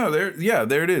 okay, no, there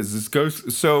it is. It's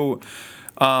Ghost. So,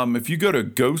 if you go to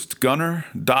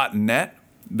ghostgunner.net,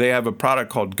 they have a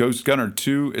product called Ghost Gunner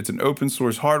 2. It's an open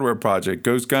source hardware project.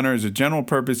 Ghost Gunner is a general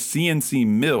purpose CNC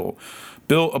mill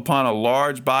built upon a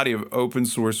large body of open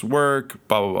source work,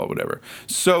 blah, blah, blah, whatever.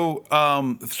 So,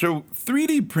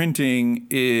 3D printing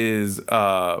is, it's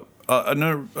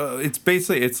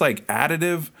like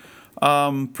additive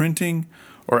printing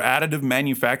or additive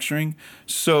manufacturing.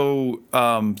 So,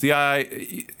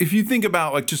 if you think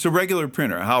about like just a regular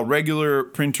printer, how a regular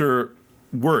printer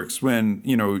works when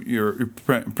you're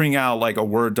printing out like a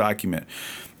Word document,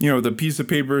 the piece of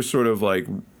paper sort of like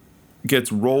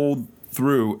gets rolled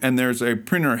through, and there's a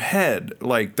printer head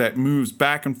like that moves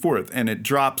back and forth, and it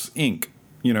drops ink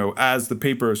as the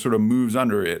paper sort of moves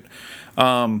under it.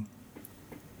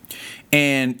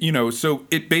 And, so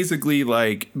it basically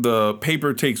like the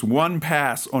paper takes one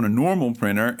pass on a normal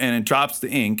printer and it drops the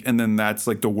ink, and then that's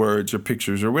like the words or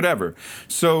pictures or whatever.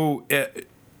 So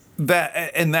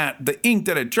the ink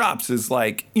that it drops is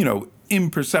like,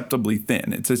 imperceptibly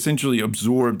thin. It's essentially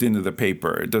absorbed into the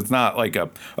paper. It does not like a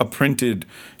printed,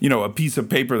 a piece of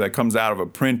paper that comes out of a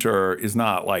printer is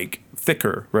not like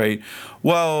thicker, right?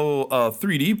 Well, a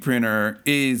 3D printer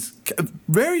is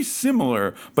very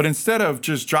similar, but instead of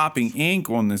just dropping ink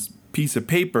on this piece of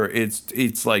paper,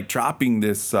 it's like dropping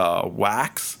this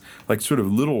wax, like sort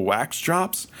of little wax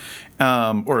drops,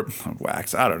 or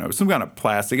wax, I don't know, some kind of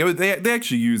plastic. They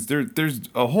actually use, there's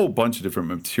a whole bunch of different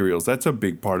materials. That's a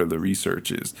big part of the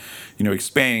research is,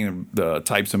 expanding the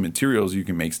types of materials you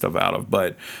can make stuff out of.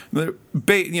 But the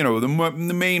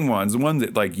main ones, the ones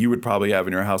that like you would probably have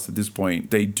in your house at this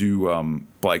point, they do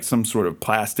like some sort of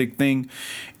plastic thing.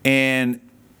 And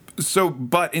so,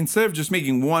 but instead of just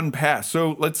making one pass,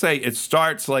 so let's say it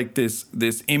starts like this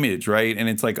image, right? And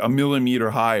it's like a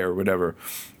millimeter high or whatever.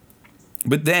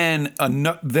 But then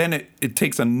it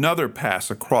takes another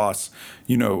pass across,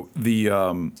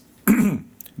 the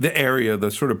the area,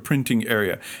 the sort of printing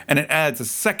area, and it adds a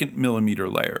second millimeter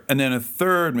layer, and then a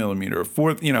third millimeter, a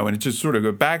fourth, and it just sort of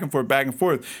goes back and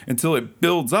forth until it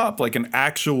builds up like an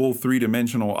actual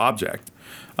three-dimensional object.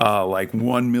 Like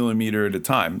 1 millimeter at a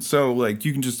time. So like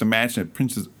you can just imagine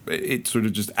it sort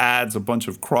of just adds a bunch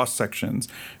of cross sections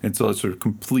until it sort of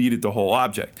completed the whole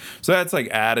object. So that's like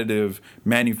additive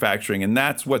manufacturing, and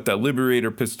that's what the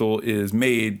Liberator pistol is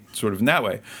made sort of in that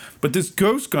way. But this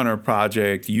Ghost Gunner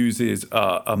project uses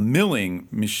a milling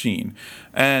machine,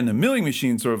 and the milling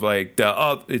machine sort of like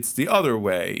it's the other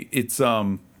way. It's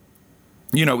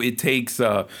it takes,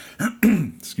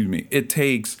 excuse me, it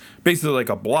takes basically like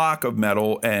a block of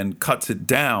metal and cuts it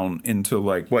down into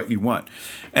like what you want.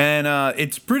 And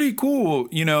it's pretty cool,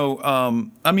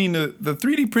 I mean, the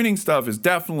 3D printing stuff is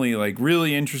definitely like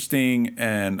really interesting.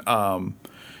 And, I'm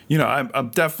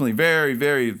definitely very,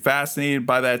 very fascinated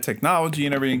by that technology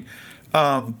and everything.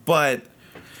 But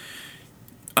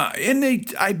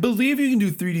I believe you can do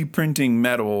 3D printing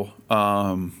metal.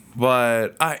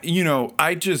 But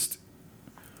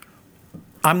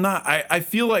I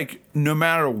feel like no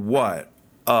matter what,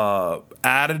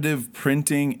 additive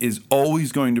printing is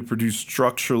always going to produce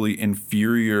structurally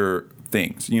inferior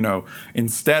things.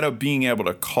 Instead of being able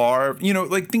to carve,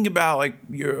 like think about like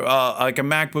your like a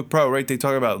MacBook Pro, right? They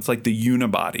talk about it's like the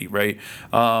unibody, right?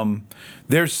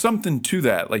 There's something to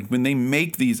that. Like when they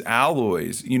make these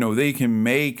alloys, they can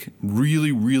make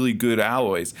really, really good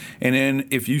alloys. And then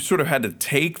if you sort of had to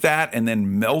take that and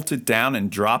then melt it down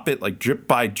and drop it like drip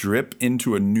by drip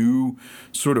into a new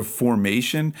sort of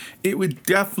formation, it would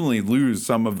definitely lose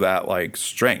some of that like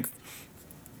strength.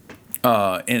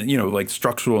 And like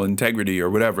structural integrity or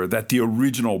whatever that the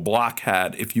original block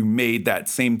had if you made that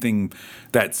same thing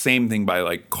by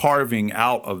like carving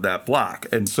out of that block.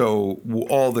 And so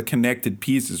all the connected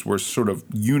pieces were sort of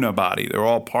unibody. They're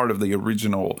all part of the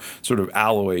original sort of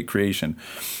alloy creation.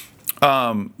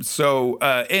 And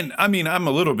I mean, I'm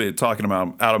a little bit talking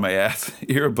about out of my ass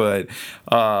here, but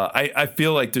I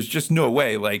feel like there's just no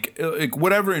way, like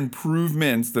whatever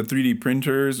improvements the 3D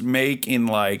printers make in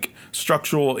like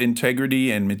structural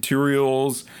integrity and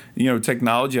materials,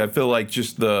 technology, I feel like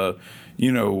just the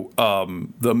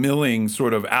milling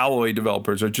sort of alloy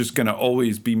developers are just going to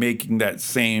always be making that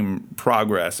same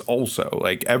progress also.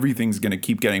 Like everything's going to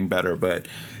keep getting better, but,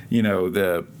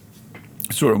 the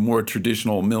sort of more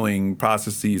traditional milling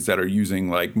processes that are using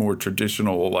like more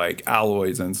traditional like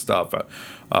alloys and stuff,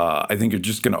 I think are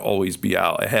just going to always be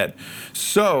out ahead.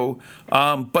 So,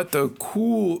 but the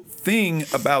cool thing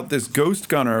about this Ghost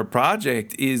Gunner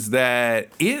project is that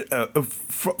it,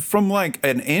 from like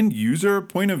an end user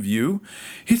point of view,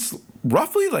 it's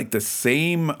roughly like the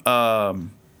same, the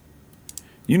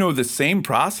same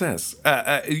process,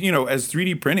 as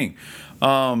 3D printing.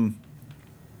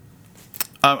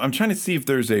 I'm trying to see if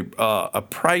there's a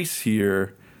price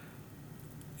here.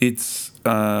 It's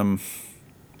your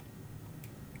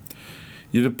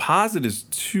deposit is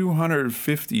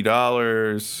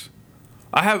 $250.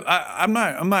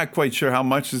 I'm not quite sure how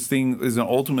much this thing is going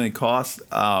to ultimately cost.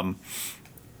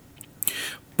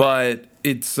 But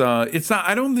it's not.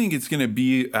 I don't think it's going to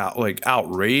be like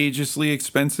outrageously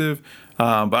expensive.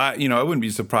 But I wouldn't be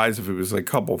surprised if it was like a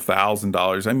couple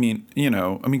 $1,000s. I mean,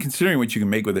 considering what you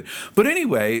can make with it. But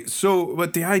anyway,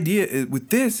 but the idea with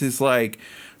this is like,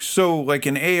 like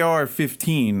an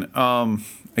AR-15.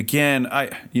 Again,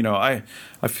 I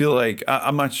feel like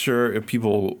I'm not sure if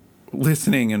people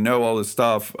listening and know all this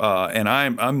stuff, and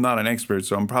I'm not an expert,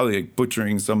 so I'm probably like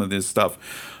butchering some of this stuff.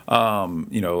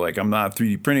 You know, like I'm not a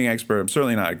 3D printing expert. I'm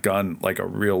certainly not a gun, like a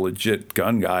real legit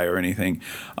gun guy or anything.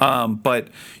 But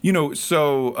you know,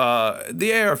 so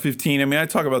the AR-15. I mean, I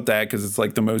talk about that because it's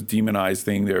like the most demonized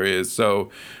thing there is. So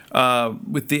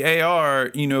with the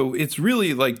AR, you know, it's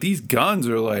really like these guns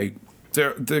are like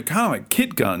they're kind of like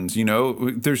kit guns, you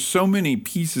know. There's so many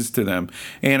pieces to them,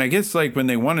 and I guess like when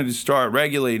they wanted to start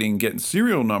regulating, getting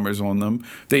serial numbers on them,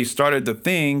 they started to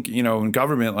think, you know, in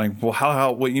government, like, well,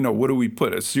 how what, you know, what do we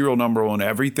put a serial number on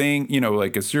everything? You know,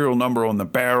 like a serial number on the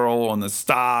barrel, on the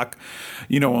stock,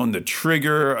 you know, on the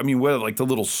trigger. I mean, what, like the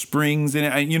little springs in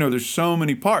it? You know, there's so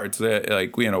many parts that,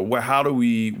 like, you know, how do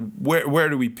we, where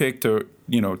do we pick to,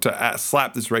 you know, to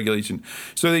slap this regulation?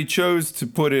 So they chose to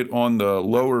put it on the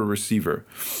lower receiver.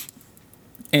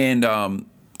 And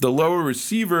the lower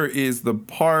receiver is the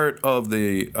part of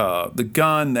the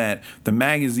gun that the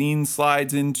magazine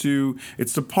slides into.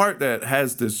 It's the part that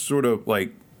has this sort of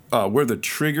like where the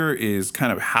trigger is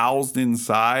kind of housed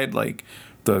inside, like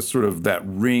the sort of that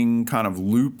ring kind of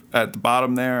loop at the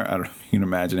bottom there. I don't know if you can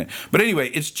imagine it. But anyway,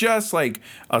 it's just like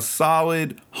a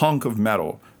solid hunk of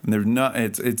metal. And they're not.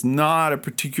 It's not a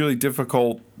particularly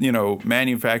difficult, you know,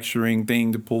 manufacturing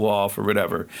thing to pull off or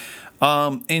whatever.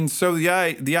 And so the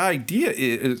idea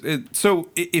is so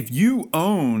if you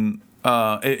own.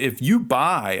 If you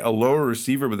buy a lower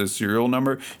receiver with a serial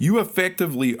number, you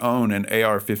effectively own an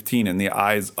AR-15 in the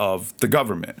eyes of the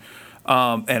government.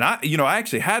 And I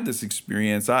actually had this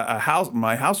experience.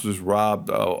 My house was robbed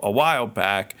a while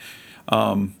back.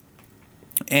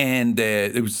 And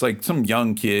it was like some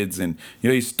young kids, and you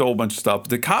know, he stole a bunch of stuff.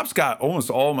 The cops got almost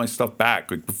all my stuff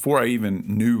back, like before I even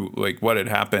knew like what had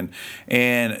happened.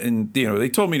 And you know, they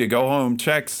told me to go home,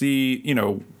 check, see, you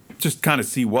know, just kind of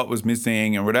see what was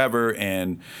missing and whatever,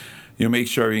 and you know, make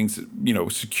sure everything's, you know,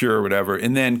 secure or whatever,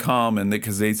 and then come, and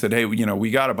because they said, hey, you know,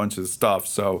 we got a bunch of stuff,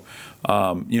 so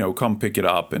you know, come pick it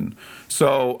up. And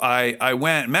so I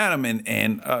went, met them,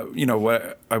 and you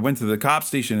know, I went to the cop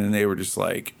station, and they were just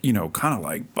like, you know, kind of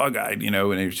like bug-eyed, you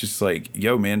know, and it was just like,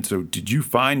 yo, man, so did you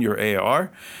find your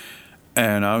AR?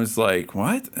 And I was like,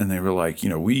 what? And they were like,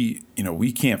 we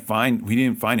didn't find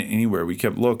it anywhere. We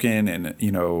kept looking, and,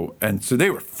 you know, and so they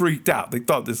were freaked out. They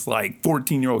thought this like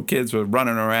 14-year-old kids were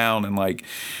running around and like,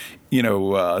 you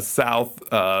know,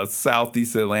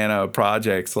 southeast Atlanta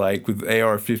projects, like with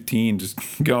AR-15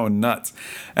 just going nuts.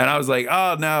 And I was like,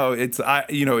 oh no, it's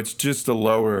just the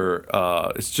lower,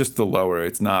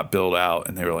 it's not built out.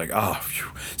 And they were like, oh,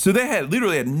 phew. So they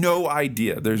literally had no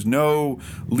idea. There's no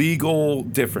legal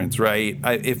difference, right?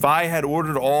 If I had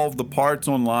ordered all of the parts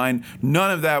online,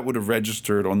 none of that would have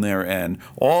registered on their end.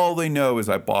 All they know is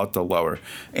I bought the lower.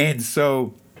 And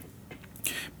so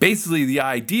basically the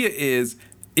idea is,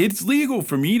 it's legal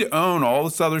for me to own all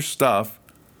this other stuff.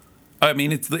 I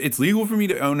mean, it's legal for me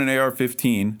to own an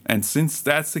AR-15, and since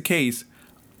that's the case,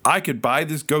 I could buy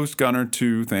this Ghost Gunner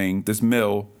 2 thing, this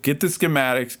mill, get the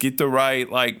schematics, get the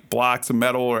right like blocks of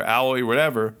metal or alloy or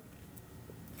whatever.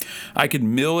 I could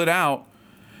mill it out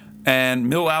and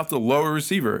mill out the lower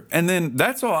receiver, and then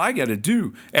that's all I got to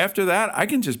do. After that, I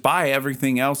can just buy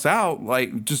everything else out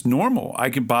like just normal.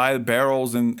 I can buy the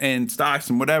barrels and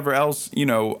stocks and whatever else,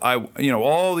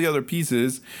 all the other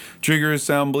pieces, trigger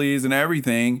assemblies and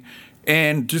everything,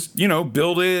 and just,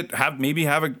 build it, have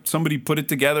somebody put it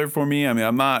together for me. I mean,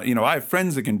 I'm not, I have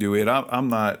friends that can do it. I'm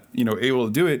not, able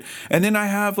to do it. And then I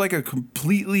have like a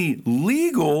completely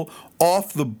legal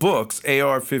off the books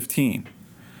AR-15.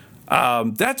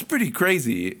 That's pretty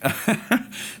crazy.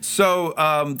 So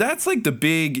that's like the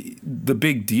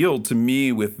big deal to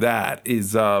me with that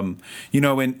is, from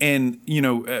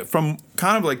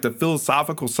kind of like the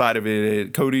philosophical side of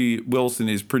it, Cody Wilson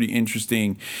is pretty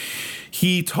interesting.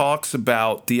 He talks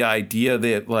about the idea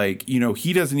that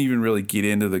he doesn't even really get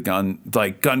into the gun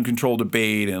control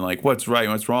debate and like what's right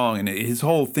and what's wrong. And his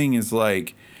whole thing is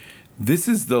like, this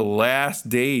is the last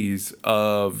days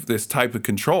of this type of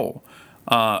control.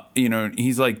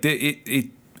 He's like,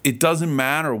 it doesn't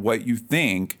matter what you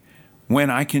think when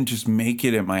I can just make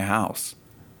it at my house.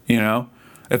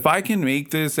 If I can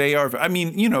make this AR,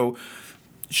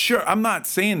 sure, I'm not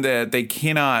saying that they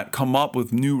cannot come up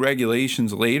with new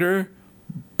regulations later,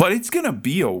 but it's going to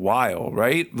be a while,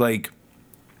 right? Like,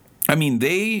 I mean,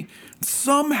 they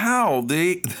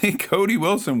Cody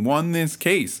Wilson won this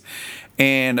case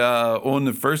and on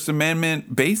the First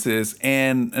Amendment basis.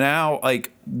 And now,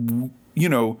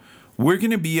 we're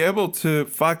going to be able to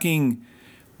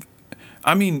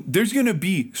there's going to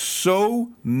be so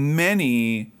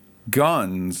many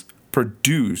guns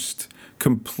produced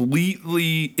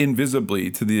completely invisibly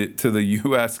to the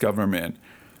U.S. government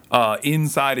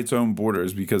inside its own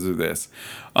borders because of this.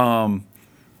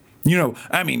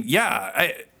 I mean,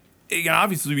 yeah, it can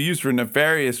obviously be used for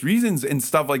nefarious reasons and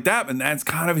stuff like that, and that's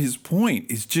kind of his point.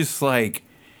 It's just like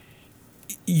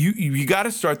you got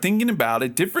to start thinking about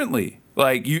it differently.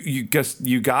 Like you just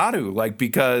you got to like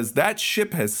because that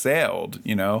ship has sailed.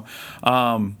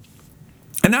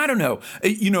 And I don't know.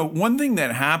 One thing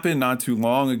that happened not too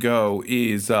long ago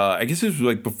is I guess this was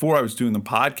like before I was doing the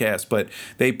podcast, but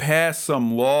they passed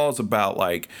some laws about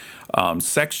like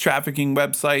sex trafficking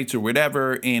websites or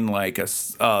whatever in like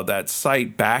that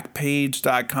site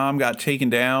Backpage.com got taken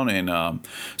down. And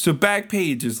so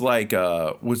Backpage is like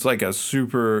was like a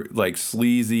super like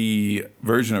sleazy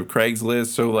version of Craigslist.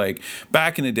 So like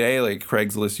back in the day, like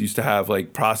Craigslist used to have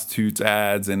like prostitutes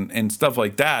ads and stuff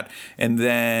like that. And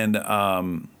then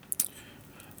I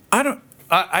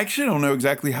actually don't know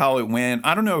exactly how it went.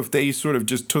 I don't know if they sort of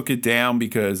just took it down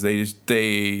because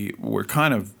they were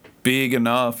kind of big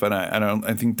enough, and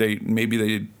I think they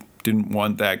didn't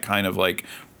want that kind of like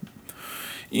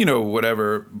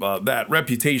whatever that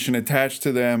reputation attached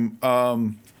to them.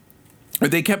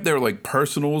 They kept their like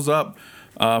personals up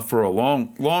for a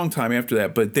long time after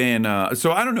that. But then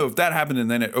so I don't know if that happened and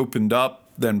then it opened up.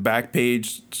 Then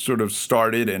Backpage sort of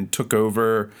started and took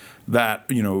over that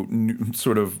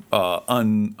sort of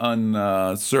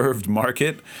unserved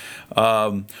market.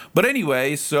 But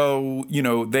anyway, so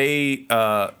they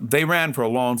ran for a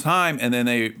long time, and then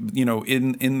they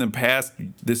in the past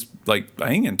this like I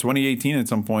think in 2018 at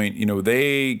some point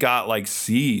they got like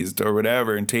seized or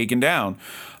whatever and taken down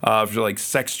for like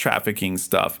sex trafficking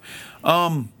stuff.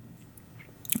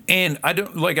 And I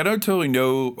don't totally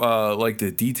know like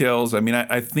the details. I mean,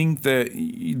 I think that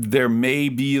there may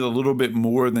be a little bit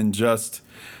more than just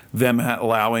them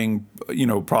allowing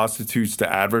prostitutes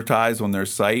to advertise on their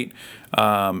site.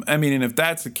 I mean, and if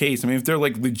that's the case, I mean, if they're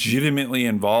like legitimately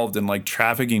involved in like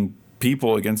trafficking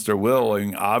people against their will, I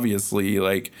mean, obviously,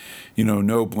 like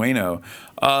no bueno.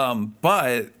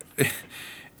 But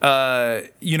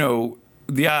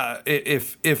yeah,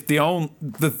 if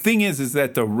the thing is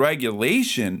that the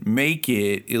regulation make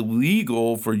it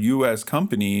illegal for U.S.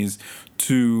 companies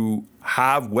to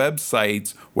have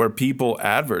websites where people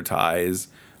advertise,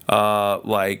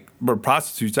 like where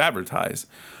prostitutes advertise.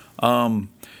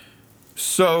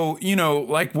 So,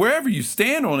 like wherever you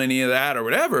stand on any of that or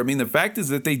whatever, I mean, the fact is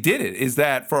that they did it. Is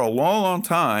that for a long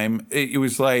time it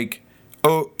was like,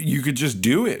 oh, you could just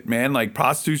do it, man. Like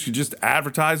prostitutes could just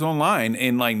advertise online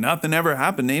and like nothing ever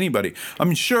happened to anybody.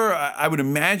 I'm sure I would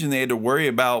imagine they had to worry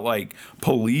about like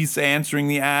police answering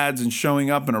the ads and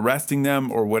showing up and arresting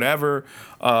them or whatever.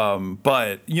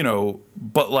 But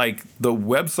like the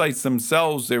websites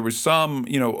themselves, there were some,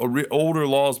 older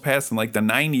laws passed in like the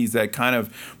 90s that kind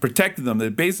of protected them.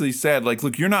 That basically said like,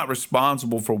 look, you're not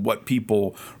responsible for what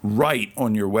people write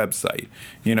on your website.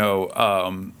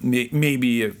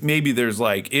 Maybe there's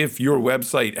like, if your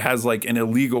website has like an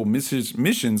illegal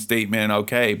mission statement,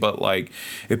 okay, but like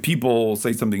if people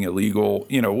say something illegal,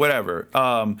 whatever.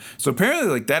 So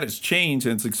apparently like that has changed,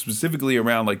 and it's like specifically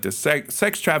around like the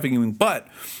sex trafficking, but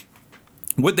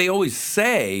what they always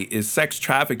say is sex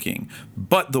trafficking,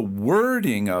 but the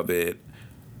wording of it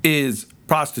is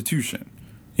prostitution,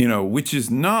 which is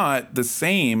not the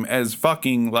same as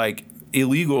fucking like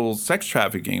illegal sex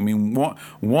trafficking. I mean,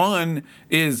 one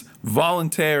is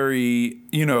voluntary,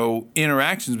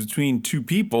 interactions between two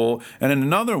people, and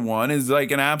another one is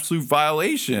like an absolute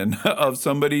violation of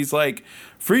somebody's like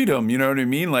freedom. You know what I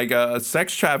mean? Like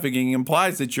sex trafficking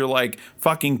implies that you're like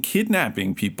fucking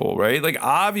kidnapping people, right? Like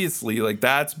obviously, like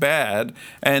that's bad.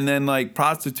 And then like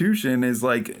prostitution is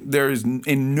like there's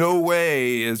in no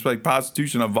way is like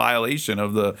prostitution a violation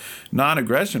of the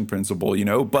non-aggression principle,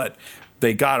 but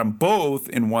they got them both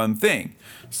in one thing.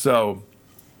 So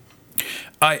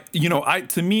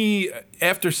to me,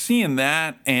 after seeing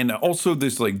that, and also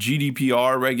this like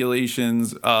GDPR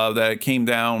regulations that came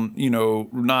down,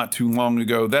 not too long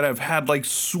ago, that have had like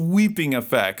sweeping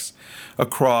effects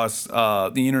across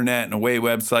the internet and the way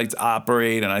websites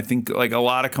operate. And I think like a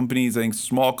lot of companies, I think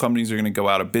small companies are going to go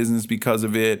out of business because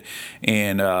of it.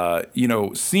 And,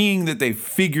 seeing that they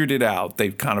figured it out,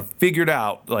 they've kind of figured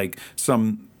out like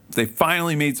they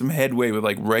finally made some headway with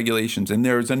like regulations. And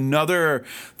there's another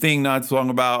thing not so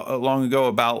long ago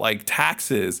about like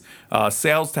taxes,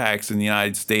 sales tax in the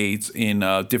United States in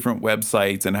different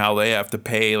websites, and how they have to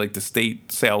pay like the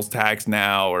state sales tax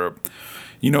now, or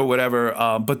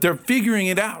whatever. But they're figuring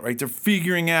it out, right? They're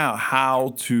figuring out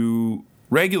how to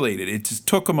regulate it. It just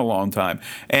took them a long time.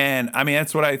 And I mean,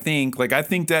 that's what I think. Like, I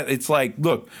think that it's like,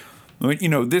 look,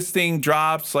 this thing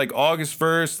drops like August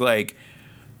 1st, like,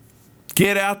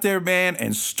 get out there, man,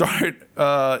 and start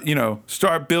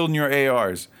building your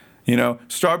ARs.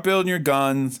 Start building your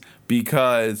guns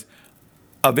because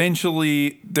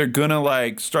eventually they're gonna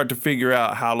like start to figure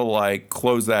out how to like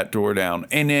close that door down.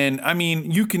 And then I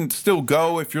mean you can still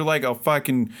go if you're like a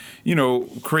fucking,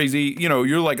 crazy,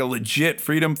 you're like a legit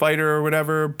freedom fighter or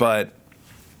whatever, but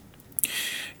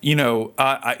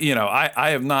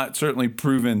I have not certainly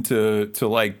proven to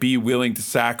like be willing to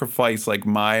sacrifice like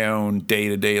my own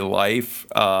day-to-day life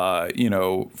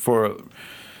for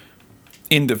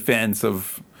in defense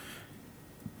of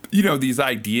these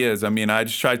ideas. I mean, I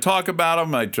just try to talk about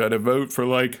them. I try to vote for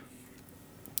like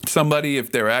somebody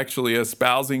if they're actually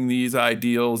espousing these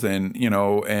ideals,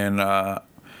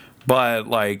 but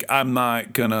like I'm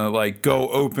not gonna like go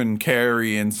open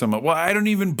carry in some. Well, I don't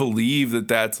even believe that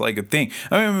that's like a thing.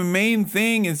 I mean, the main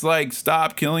thing is like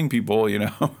stop killing people,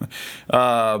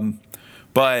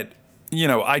 but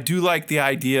I do like the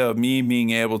idea of me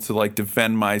being able to like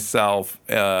defend myself,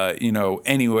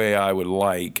 any way I would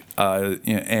like,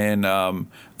 and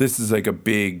this is like a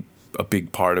big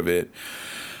part of it.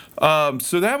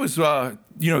 So that was,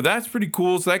 that's pretty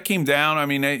cool. So that came down. I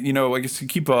mean, I guess you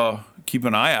keep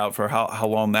an eye out for how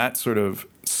long that sort of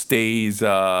stays.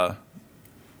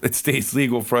 It stays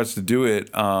legal for us to do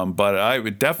it. But I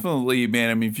would definitely, man,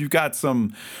 I mean, if you've got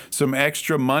some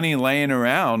extra money laying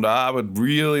around, I would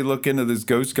really look into this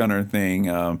Ghost Gunner thing.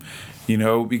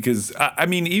 Because I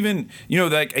mean, even,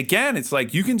 like, again, it's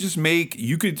like you could just make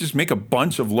a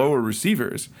bunch of lower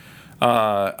receivers.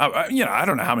 I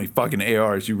don't know how many fucking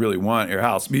ARs you really want at your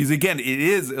house because again, it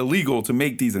is illegal to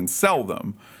make these and sell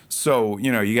them. So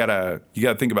you gotta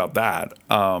think about that.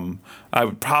 I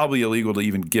would probably illegal to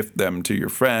even gift them to your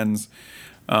friends.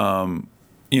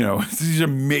 These are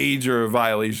major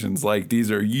violations. Like these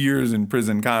are years in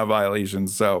prison kind of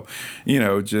violations. So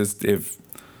just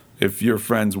if your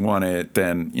friends want it,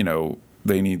 then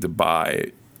they need to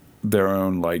buy their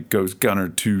own like Ghost Gunner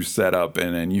 2 setup,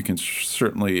 and then you can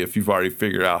certainly, if you've already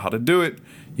figured out how to do it,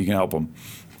 you can help them.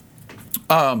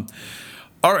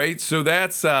 All right, so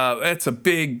that's a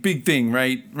big thing,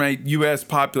 right? U.S.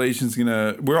 population's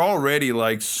we're already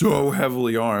like so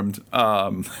heavily armed. I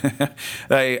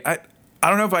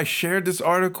don't know if I shared this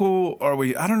article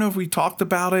I don't know if we talked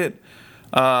about it,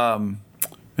 in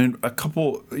a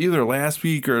couple either last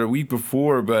week or the week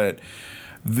before, but.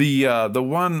 The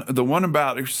one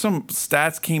about some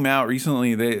stats came out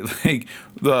recently. They like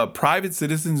the private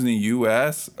citizens in the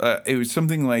U.S. It was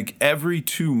something like every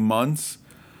 2 months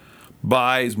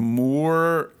buys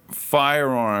more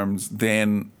firearms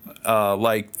than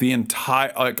like the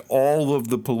entire like all of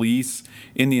the police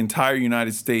in the entire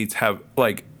United States have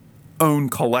like owned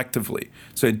collectively.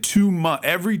 So in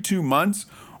every 2 months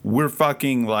we're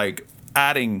fucking like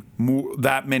adding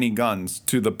that many guns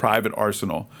to the private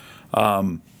arsenal.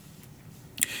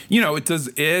 It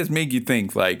does make you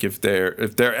think like if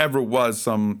there ever was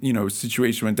some,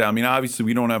 situation went down. I mean, obviously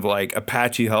we don't have like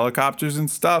Apache helicopters and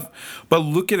stuff, but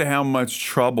look at how much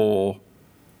trouble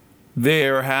they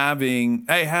had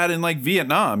in like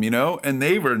Vietnam, and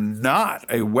they were not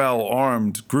a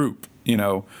well-armed group,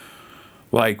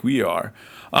 like we are.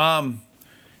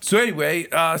 So anyway,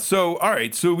 all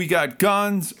right, so we got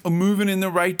guns moving in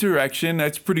the right direction.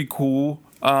 That's pretty cool.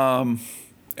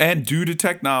 And due to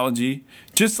technology,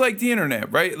 just like the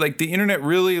internet, right? Like the internet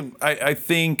really, I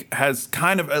think, has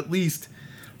kind of at least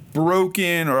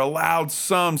broken or allowed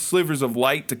some slivers of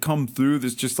light to come through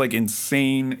this just like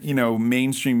insane,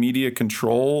 mainstream media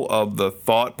control of the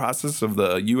thought process of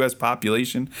the U.S.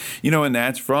 population, and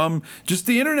that's from just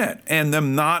the internet and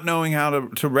them not knowing how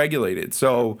to regulate it.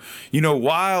 So,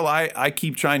 while I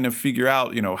keep trying to figure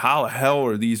out, how the hell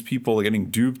are these people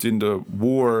getting duped into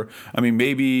war? I mean,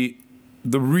 maybe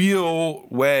the real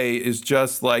way is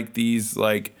just like these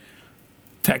like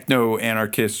techno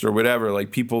anarchists or whatever, like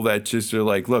people that just are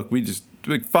like, look, we just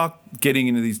like fuck getting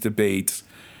into these debates,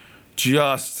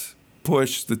 just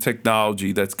push the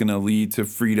technology that's going to lead to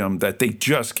freedom that they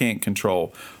just can't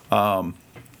control. So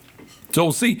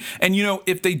we'll see. And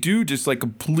if they do just like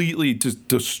completely just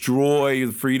destroy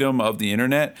the freedom of the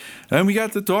internet, then we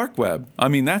got the dark web. I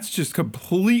mean, that's just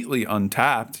completely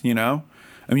untapped,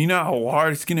 I mean, you know how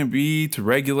hard it's going to be to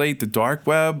regulate the dark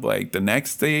web, like the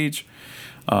next stage.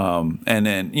 And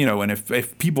then, and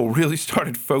if people really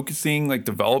started focusing like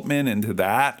development into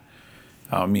that,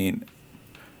 I mean,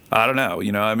 I don't know,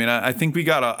 I mean, I think we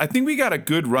got a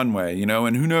good runway,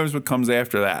 and who knows what comes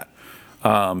after that.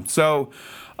 So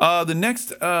the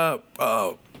next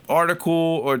article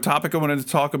or topic I wanted to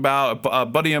talk about, a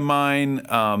buddy of mine,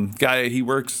 guy, he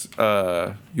works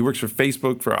for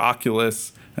Facebook, for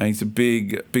Oculus. And he's a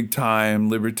big time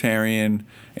libertarian,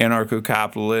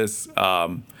 anarcho-capitalist.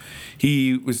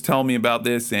 He was telling me about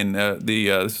this, and I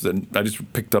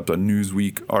just picked up a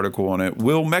Newsweek article on it.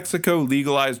 Will Mexico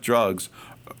legalize drugs?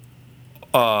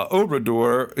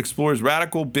 Obrador explores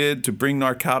radical bid to bring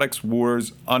narcotics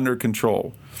wars under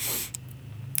control.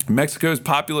 Mexico's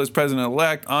populist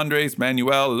president-elect Andrés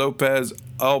Manuel López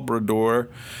Obrador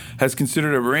has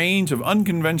considered a range of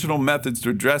unconventional methods to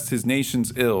address his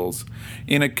nation's ills.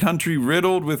 In a country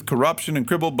riddled with corruption and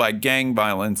crippled by gang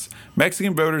violence,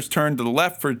 Mexican voters turned to the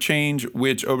left for change,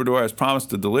 which Obrador has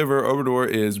promised to deliver. Obrador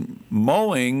is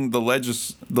mulling the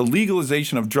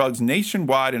legalization of drugs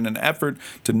nationwide in an effort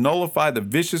to nullify the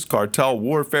vicious cartel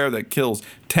warfare that kills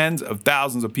tens of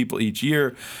thousands of people each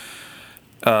year.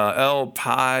 El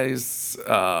Pais,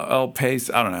 I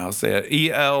don't know how to say it,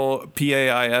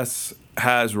 ELPAIS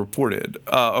has reported.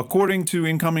 According to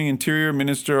incoming Interior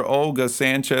Minister Olga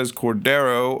Sanchez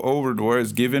Cordero, Obrador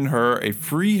has given her a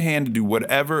free hand to do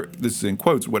whatever, this is in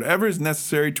quotes, whatever is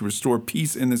necessary to restore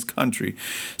peace in this country.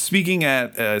 Speaking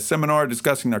at a seminar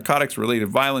discussing narcotics-related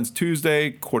violence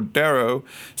Tuesday, Cordero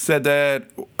said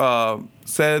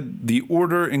the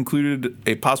order included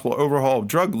a possible overhaul of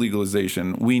drug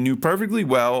legalization. He knew perfectly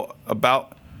well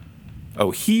about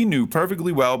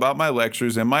my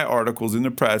lectures and my articles in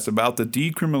the press about the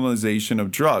decriminalization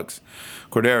of drugs,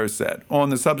 Cordero said. On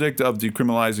the subject of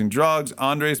decriminalizing drugs,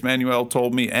 Andrés Manuel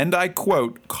told me, and I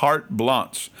quote, carte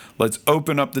blanche. Let's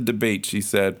open up the debate, she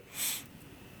said.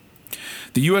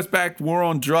 The U.S.-backed war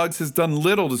on drugs has done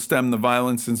little to stem the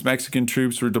violence since Mexican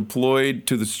troops were deployed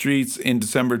to the streets in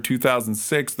December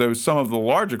 2006, though some of the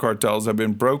larger cartels have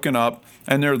been broken up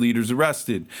and their leaders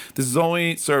arrested. This has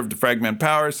only served to fragment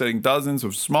power, setting dozens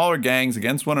of smaller gangs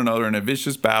against one another in a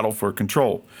vicious battle for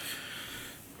control.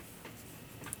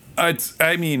 The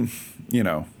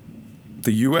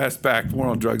U.S.-backed war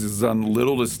on drugs has done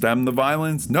little to stem the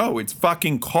violence. No, it's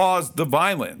fucking caused the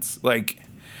violence.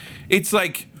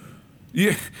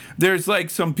 Yeah, there's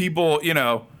some people,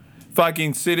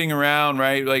 fucking sitting around,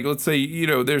 right? Like, let's say,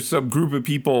 there's some group of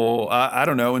people, I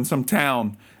don't know, in some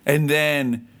town, and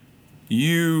then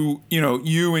you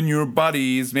and your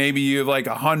buddies, maybe you have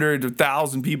 100,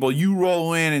 1,000 people, you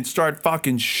roll in and start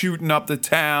fucking shooting up the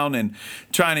town and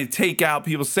trying to take out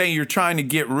people, saying you're trying to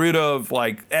get rid of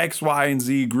X, Y, and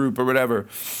Z group or whatever.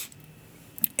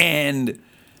 And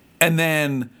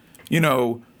then,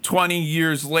 20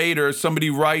 years later, somebody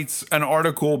writes an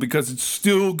article because it's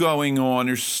still going on,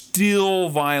 there's still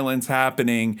violence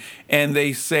happening, and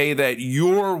they say that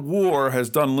your war has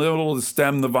done little to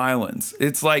stem the violence.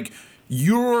 It's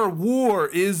your war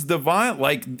is the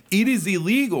violence. It is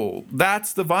illegal.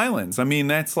 That's the violence.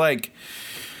 That's I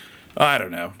don't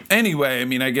know. Anyway,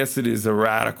 I guess it is a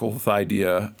radical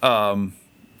idea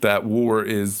that war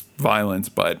is violence,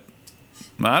 but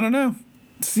I don't know.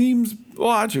 Seems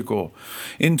logical.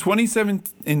 In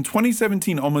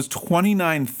 2017, almost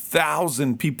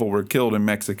 29,000 people were killed in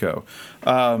Mexico.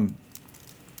 And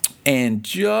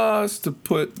just to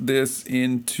put this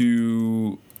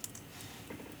into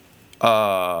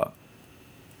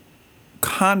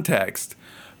context,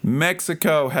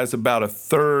 Mexico has about a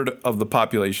third of the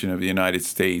population of the United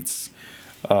States.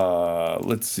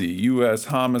 Let's see, U.S.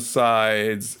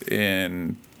 homicides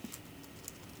in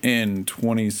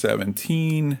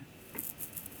 2017.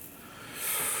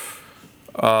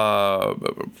 Why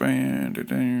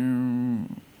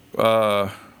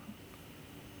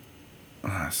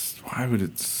would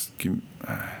it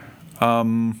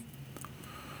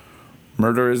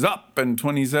murder is up in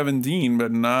 2017,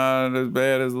 but not as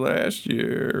bad as last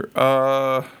year.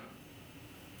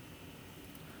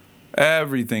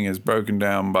 Everything is broken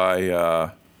down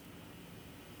by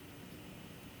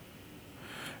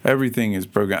everything is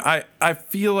broken. I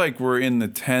feel like we're in the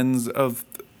tens of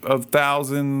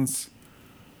thousands.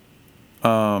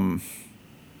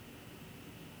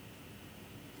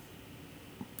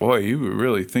 Boy, you would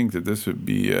really think that this would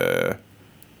be a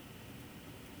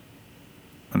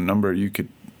number you could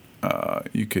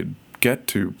get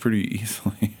to pretty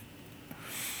easily.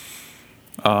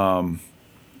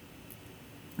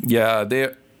 Yeah,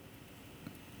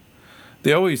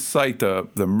 they always cite the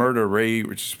murder rate,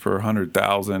 which is per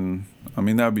 100,000.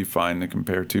 That would be fine to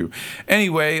compare to.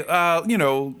 Anyway,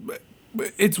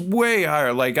 it's way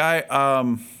higher.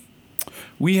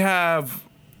 We have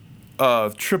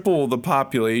triple the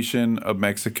population of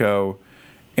Mexico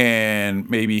and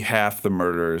maybe half the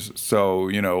murders.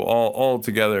 So, all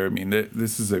together,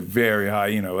 this is a very high,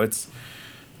 it's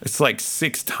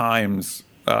 6 times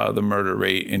the murder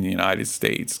rate in the United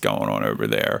States going on over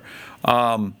there.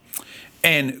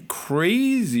 And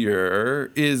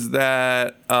crazier is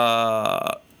that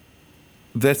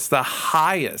That's the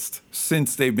highest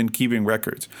since they've been keeping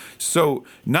records. So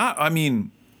not, I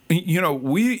mean,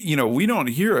 we don't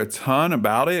hear a ton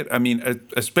about it. I mean,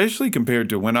 especially compared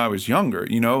to when I was younger,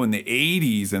 in the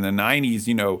 80s and the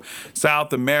 90s,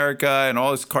 South America and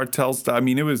all this cartel stuff. I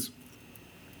mean, it was,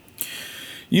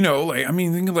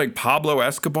 think of like Pablo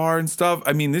Escobar and stuff.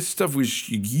 I mean, this stuff was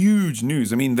huge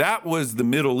news. I mean, that was the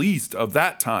Middle East of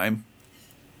that time.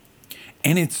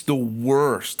 And it's the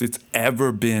worst it's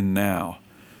ever been now.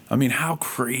 I mean, how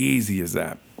crazy is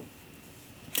that?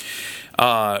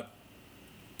 And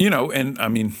I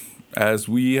mean, as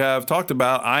we have talked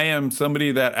about, I am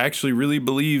somebody that actually really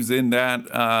believes in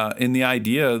that, in the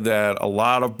idea that a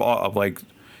lot of like,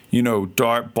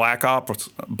 dark black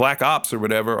ops or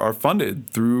whatever are funded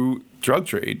through drug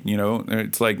trade.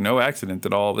 It's like no accident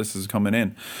that all this is coming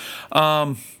in.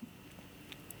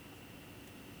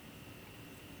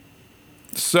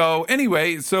 So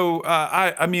anyway,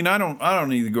 I mean, I don't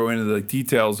need to go into the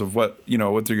details of what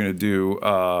they're gonna do.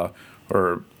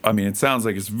 Or I mean, it sounds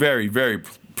like it's very, very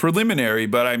preliminary,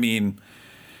 but I mean,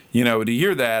 to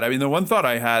hear that, I mean, the one thought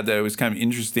I had that was kind of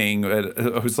interesting,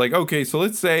 I was like, okay, so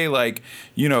let's say like,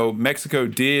 Mexico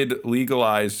did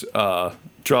legalize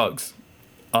drugs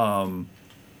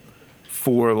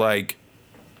for like,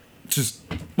 just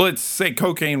let's say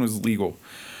cocaine was legal.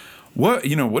 What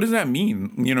does that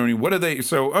mean? What are they?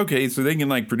 So okay, so they can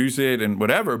like produce it and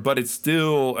whatever, but it's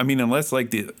still, I mean, unless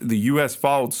like the U.S.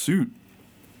 followed suit,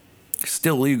 it's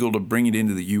still legal to bring it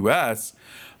into the U.S.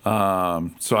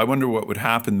 So I wonder what would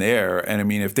happen there. And I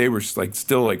mean, if they were like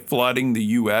still like flooding the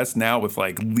U.S. now with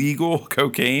like legal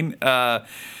cocaine, yeah,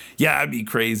 it'd be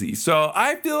crazy. So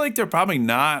I feel like they're probably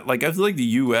not. Like I feel like the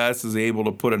U.S. is able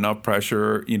to put enough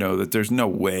pressure, that there's no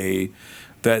way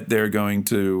that they're going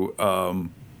to.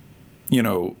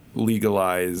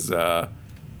 Legalize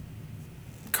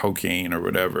cocaine or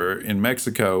whatever in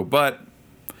Mexico, but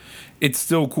it's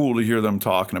still cool to hear them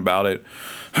talking about it.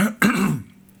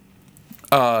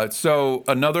 So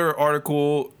another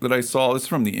article that I saw, this is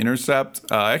from The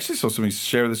Intercept. I actually saw somebody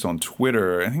share this on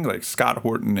Twitter. I think like Scott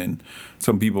Horton and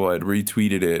some people had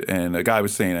retweeted it, and a guy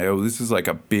was saying, "Oh, this is like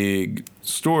a big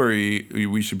story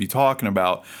we should be talking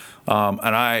about." And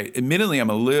admittedly, I'm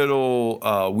a little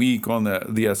weak on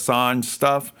the Assange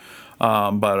stuff,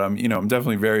 but I'm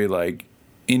definitely very like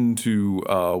into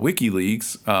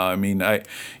WikiLeaks. I mean, I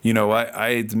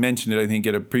had mentioned it, I think,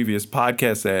 at a previous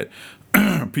podcast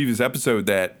previous episode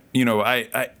that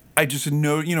I just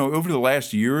know over the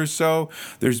last year or so,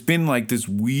 there's been like this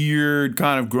weird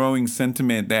kind of growing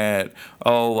sentiment that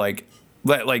like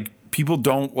people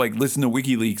don't like listen to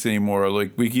WikiLeaks anymore.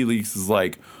 Like WikiLeaks is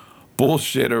like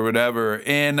bullshit or whatever,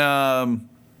 and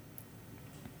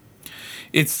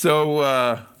it's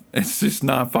so it's just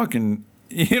not fucking,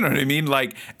 you know what I mean?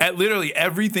 Like at literally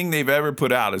everything they've ever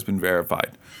put out has been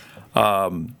verified.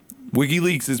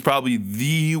 WikiLeaks is probably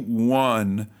the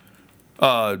one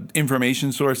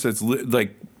information source that's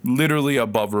literally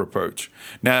above reproach.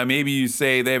 Now, maybe you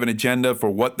say they have an agenda for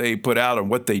what they put out and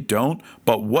what they don't,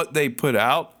 but what they put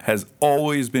out has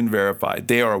always been verified.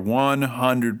 They are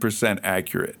 100%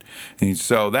 accurate. And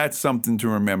so that's something to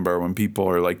remember when people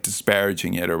are like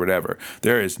disparaging it or whatever.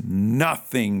 There is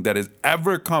nothing that has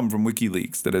ever come from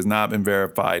WikiLeaks that has not been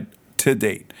verified to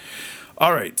date.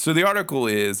 All right, so the article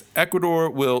is, Ecuador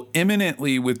will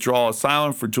imminently withdraw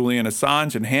asylum for Julian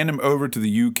Assange and hand him over to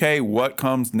the UK. What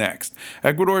comes next?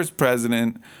 Ecuador's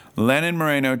president, Lenin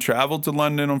Moreno, traveled to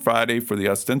London on Friday for the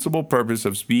ostensible purpose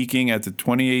of speaking at the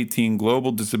 2018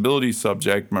 Global Disability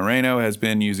Subject. Moreno has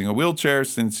been using a wheelchair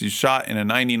since he shot in a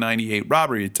 1998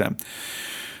 robbery attempt.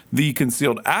 The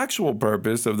concealed actual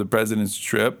purpose of the president's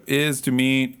trip is to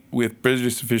meet with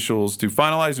British officials to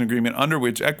finalize an agreement under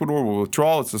which Ecuador will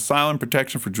withdraw its asylum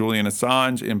protection for Julian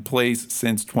Assange in place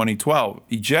since 2012,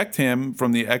 eject him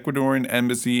from the Ecuadorian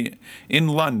embassy in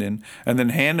London, and then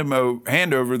hand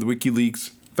over the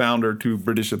WikiLeaks founder to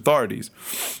British authorities.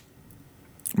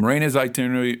 Moreno's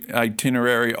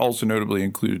itinerary also notably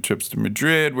included trips to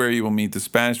Madrid, where he will meet the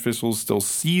Spanish officials still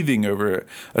seething over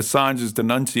Assange's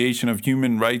denunciation of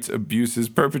human rights abuses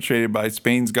perpetrated by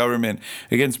Spain's government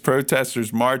against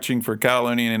protesters marching for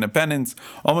Catalonian independence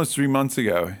almost 3 months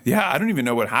ago. Yeah, I don't even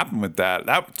know what happened with that.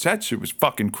 That shit was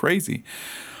fucking crazy.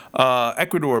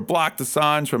 Ecuador blocked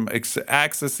Assange from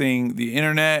accessing the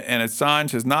internet, and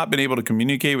Assange has not been able to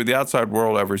communicate with the outside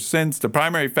world ever since. The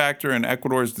primary factor in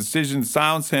Ecuador's decision to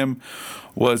silence him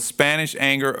was Spanish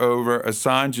anger over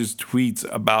Assange's tweets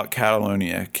about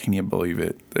Catalonia. Can you believe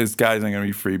it? This guy's not going to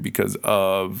be free because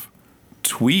of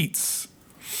tweets.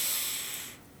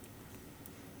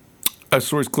 A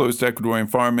source close to Ecuadorian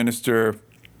foreign minister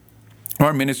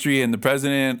Foreign Ministry and the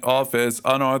President office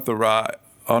unauthorized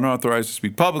to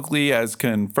speak publicly, has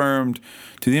confirmed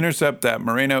to The Intercept that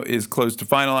Moreno is close to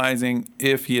finalizing,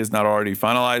 if he has not already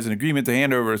finalized, an agreement to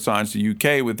hand over Assange to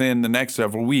UK within the next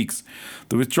several weeks.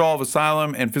 The withdrawal of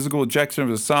asylum and physical ejection of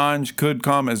Assange could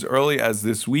come as early as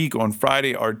this week. On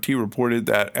Friday, RT reported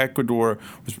that Ecuador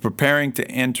was preparing to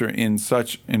enter in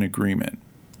such an agreement.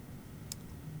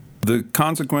 The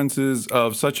consequences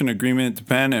of such an agreement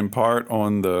depend in part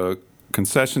on the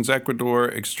concessions Ecuador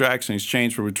extracts in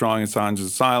exchange for withdrawing Assange's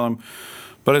asylum.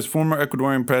 But as former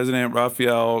Ecuadorian President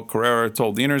Rafael Correa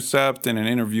told The Intercept in an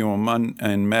interview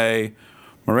in May,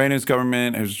 Moreno's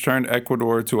government has turned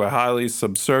Ecuador to a highly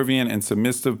subservient and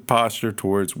submissive posture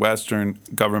towards Western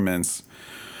governments.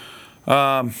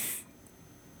 The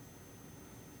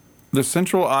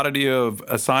central oddity of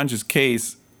Assange's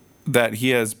case, that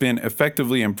he has been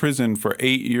effectively imprisoned for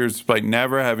 8 years despite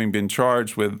never having been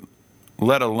charged with,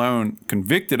 let alone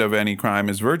convicted of any crime,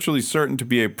 is virtually certain to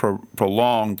be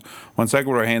prolonged once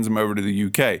Ecuador hands him over to the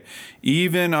UK.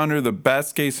 Even under the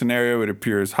best case scenario, it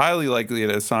appears highly likely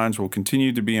that Assange will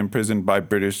continue to be imprisoned by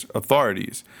British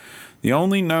authorities. The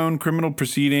only known criminal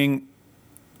proceeding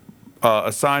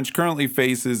Assange currently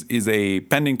faces is a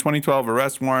pending 2012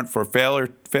 arrest warrant for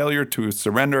failure to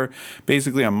surrender,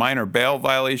 basically a minor bail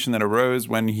violation that arose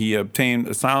when he obtained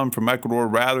asylum from Ecuador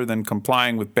rather than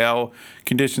complying with bail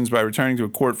conditions by returning to a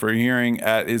court for a hearing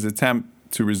at his attempt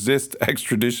to resist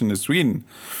extradition to Sweden.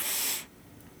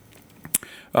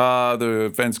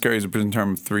 The offense carries a prison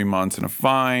term of 3 months and a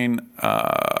fine.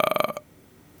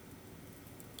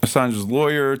 Assange's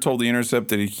lawyer told The Intercept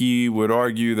that he would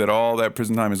argue that all that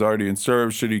prison time has already been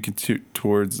served should he continue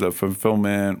towards the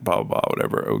fulfillment, blah, blah, blah,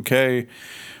 whatever. Okay.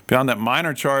 Beyond that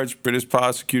minor charge, British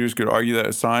prosecutors could argue that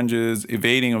Assange's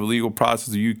evading of legal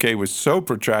process in the UK was so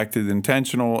protracted,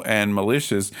 intentional, and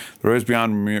malicious that it was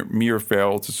beyond mere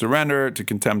fail to surrender to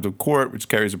contempt of court, which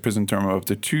carries a prison term of up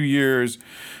to 2 years.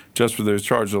 Just for those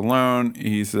charges alone,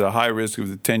 he's at a high risk of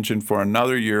detention for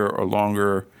another year or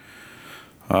longer.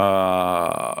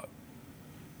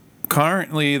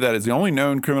 Currently, that is the only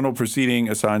known criminal proceeding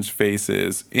Assange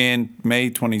faces. In May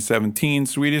 2017,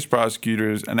 Swedish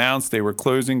prosecutors announced they were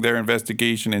closing their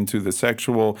investigation into the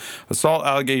sexual assault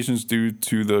allegations due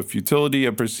to the futility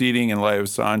of proceeding in light of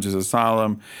Assange's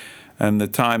asylum and the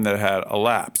time that had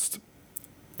elapsed.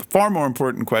 The far more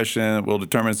important question that will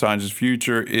determine Assange's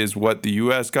future is what the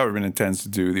U.S. government intends to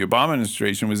do. The Obama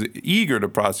administration was eager to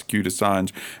prosecute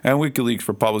Assange and WikiLeaks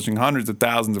for publishing hundreds of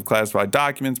thousands of classified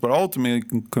documents, but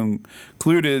ultimately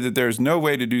concluded that there is no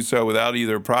way to do so without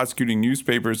either prosecuting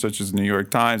newspapers such as the New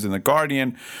York Times and The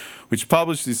Guardian, which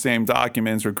published these same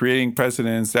documents, or creating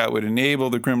precedents that would enable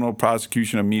the criminal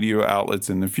prosecution of media outlets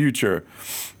in the future.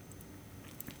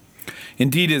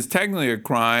 Indeed, it is technically a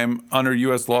crime under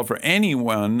U.S. law for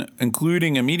anyone,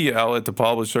 including a media outlet, to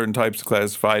publish certain types of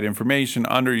classified information.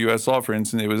 Under U.S. law, for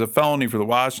instance, it was a felony for the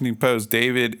Washington Post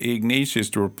David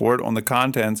Ignatius to report on the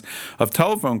contents of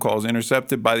telephone calls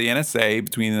intercepted by the NSA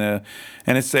between the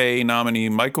NSA nominee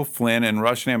Michael Flynn and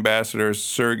Russian ambassador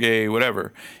Sergei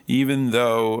whatever, even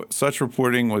though such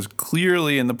reporting was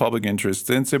clearly in the public interest,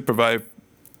 since it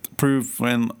proved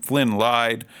Flynn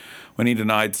lied when he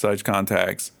denied such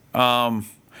contacts.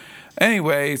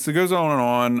 Anyway, so it goes on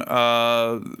and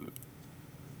on.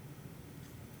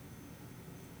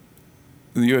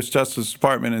 The U.S. Justice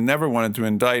Department had never wanted to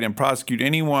indict and prosecute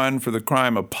anyone for the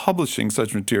crime of publishing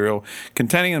such material,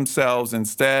 contenting themselves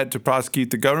instead to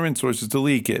prosecute the government sources to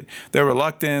leak it. Their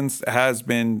reluctance has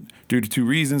been due to two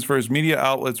reasons. First, media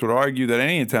outlets would argue that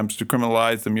any attempts to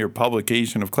criminalize the mere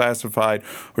publication of classified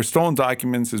or stolen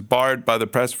documents is barred by the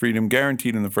press freedom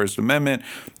guaranteed in the First Amendment,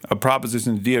 a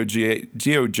proposition the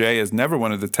DOJ has never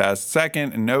wanted to test.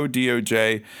 Second, and no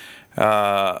DOJ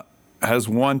has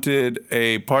wanted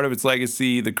a part of its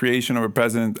legacy, the creation of a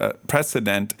precedent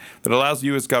that allows the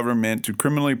U.S. government to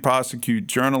criminally prosecute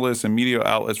journalists and media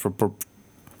outlets for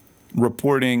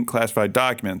reporting classified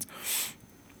documents.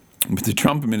 But the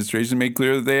Trump administration made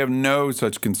clear that they have no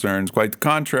such concerns. Quite the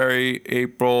contrary,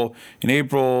 in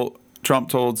April, Trump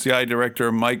told CIA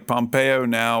Director Mike Pompeo,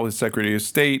 now his Secretary of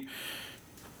State,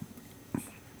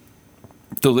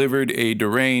 delivered a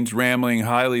deranged, rambling,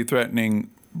 highly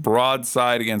threatening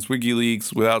broadside against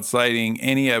WikiLeaks without citing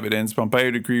any evidence.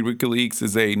 Pompeo decreed WikiLeaks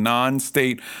is a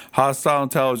non-state hostile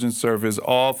intelligence service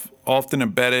often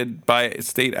embedded by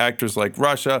state actors like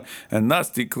Russia, and thus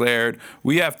declared,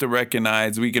 we have to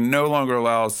recognize we can no longer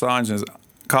allow Assange and his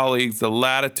colleagues the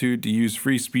latitude to use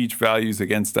free speech values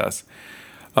against us.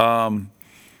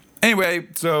 Anyway,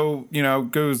 so,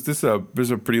 this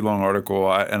is a pretty long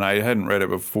article, and I hadn't read it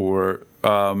before.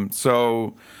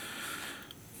 So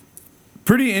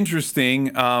Pretty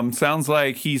interesting. Sounds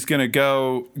like he's going to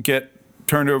go get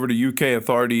turned over to UK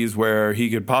authorities where he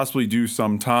could possibly do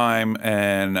some time,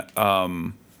 and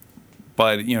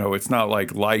but it's not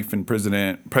like life in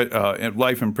prison,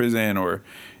 or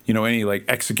any like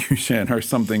execution or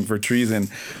something for treason.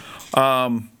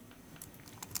 I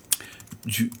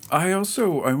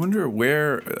wonder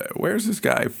where's this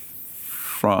guy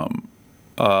from?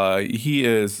 He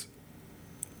is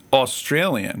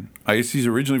Australian. I guess he's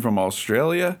originally from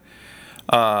Australia,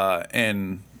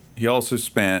 and he also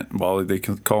spent, well, they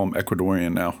can call him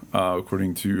Ecuadorian now,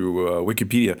 according to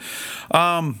Wikipedia.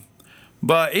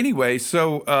 But anyway,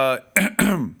 so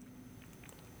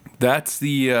that's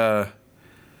the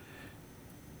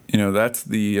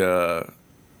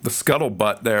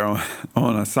scuttlebutt there on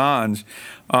Assange.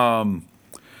 I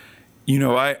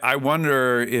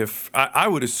wonder if I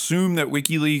would assume that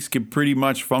WikiLeaks could pretty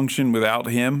much function without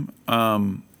him.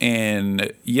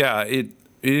 And yeah, it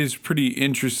is pretty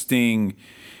interesting.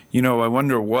 I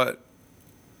wonder what,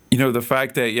 the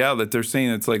fact that, that they're saying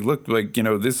it's like, look, like,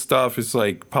 this stuff is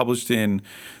like published in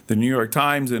the New York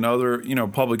Times and other,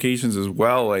 publications as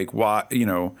well. Like, why,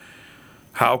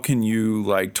 how can you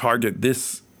like target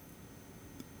this,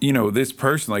 this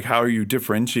person? Like, how are you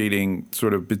differentiating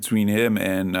sort of between him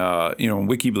and,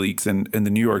 WikiLeaks and the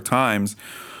New York Times?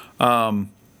 I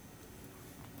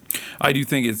do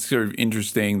think it's sort of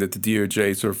interesting that the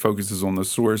DOJ sort of focuses on the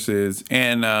sources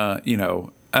and,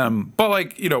 but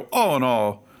like, all in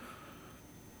all,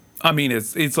 I mean,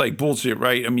 it's like bullshit,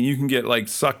 right? I mean, you can get like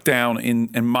sucked down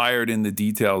and mired in the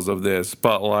details of this,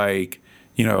 but like,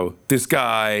 this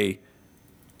guy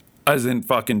hasn't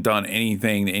fucking done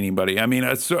anything to anybody. I mean,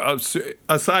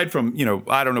 aside from,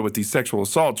 I don't know what these sexual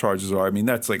assault charges are. I mean,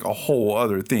 that's like a whole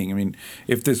other thing. I mean,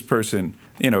 if this person,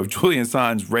 Julian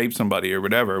Assange raped somebody or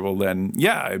whatever, well then,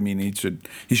 yeah, I mean, he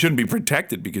shouldn't be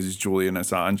protected because he's Julian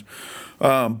Assange.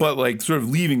 But like sort of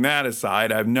leaving that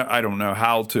aside, I don't know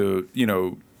how to,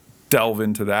 delve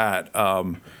into that.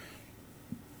 But,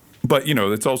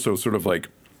 it's also sort of like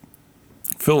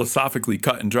philosophically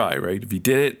cut and dry, right? If he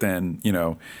did it, then,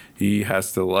 he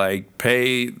has to like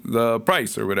pay the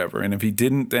price or whatever. And if he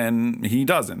didn't, then he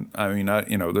doesn't. I mean,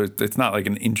 it's not like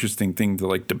an interesting thing to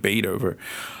like debate over.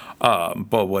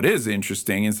 But what is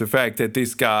interesting is the fact that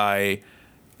this guy,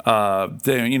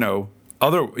 otherwise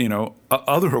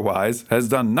has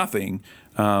done nothing.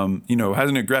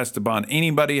 Hasn't aggressed upon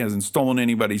anybody, hasn't stolen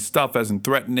anybody's stuff, hasn't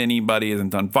threatened anybody,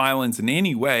 hasn't done violence in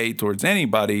any way towards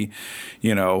anybody,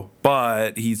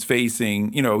 but he's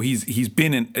facing, he's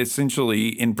been essentially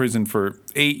in prison for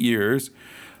 8 years,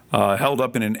 held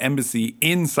up in an embassy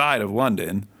inside of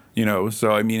London,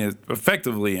 so I mean,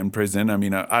 effectively in prison. I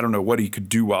mean, I don't know what he could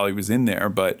do while he was in there,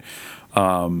 but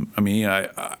I mean,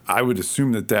 I would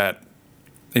assume that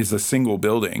is a single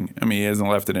building. I mean, he hasn't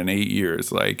left it in 8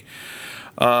 years, like.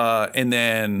 And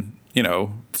then,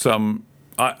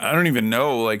 I don't even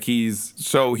know, like he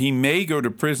may go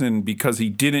to prison because he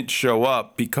didn't show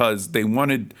up because they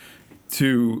wanted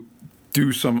to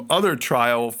do some other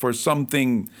trial for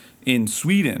something in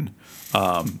Sweden,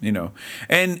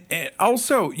 and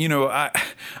also,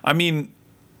 I mean,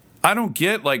 I don't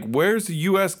get, like, where's the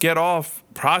U.S. get off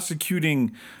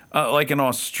prosecuting, like an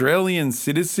Australian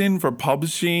citizen for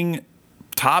publishing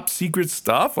top secret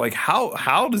stuff? Like,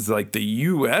 how does like the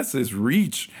US's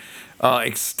reach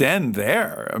extend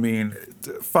there? I mean,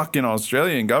 the fucking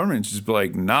Australian government just be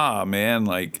like, nah, man,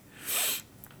 like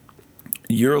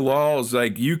your laws,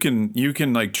 like you can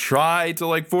like try to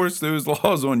like force those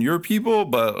laws on your people,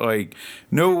 but like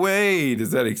no way does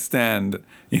that extend,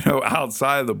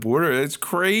 outside of the border. It's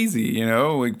crazy,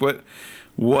 like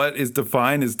what is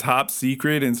defined as top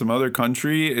secret in some other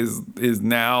country is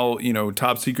now,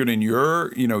 top secret in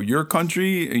your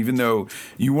country, even though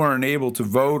you weren't able to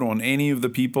vote on any of the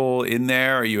people in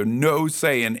there, or you had no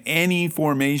say in any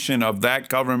formation of that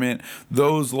government,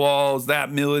 those laws,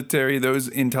 that military, those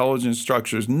intelligence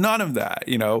structures, none of that.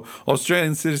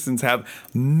 Australian citizens have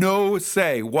no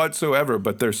say whatsoever,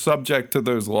 but they're subject to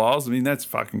those laws. I mean, that's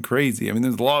fucking crazy. I mean,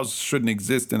 those laws shouldn't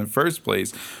exist in the first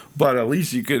place. But at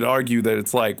least you could argue that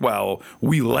it's like, well,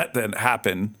 we let that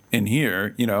happen in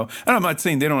here, And I'm not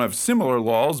saying they don't have similar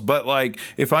laws, but like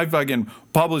if I fucking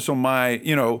publish on my,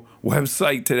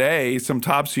 website today some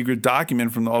top secret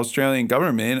document from the Australian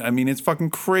government, I mean, it's fucking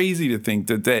crazy to think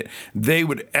that they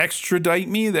would extradite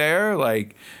me there.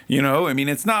 Like, I mean,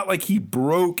 it's not like he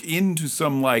broke into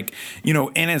some like,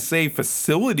 NSA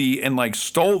facility and like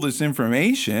stole this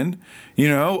information.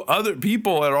 Other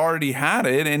people had already had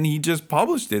it and he just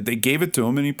published it. They gave it to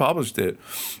him and he published it.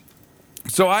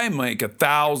 So I am like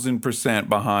 1,000%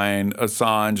 behind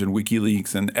Assange and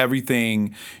WikiLeaks and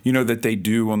everything, that they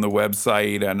do on the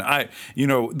website. And I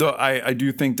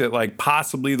do think that like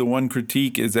possibly the one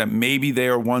critique is that maybe they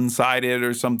are one-sided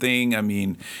or something. I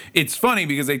mean, it's funny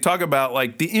because they talk about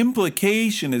like the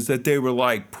implication is that they were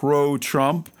like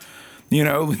pro-Trump.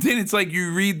 Then it's like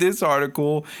you read this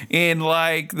article and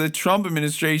like the Trump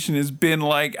administration has been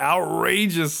like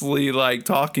outrageously like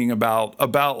talking about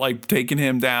like taking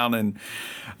him down and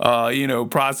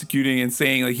prosecuting and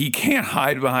saying like he can't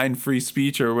hide behind free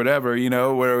speech or whatever,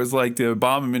 where it was like the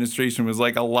Obama administration was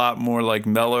like a lot more like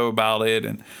mellow about it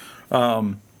and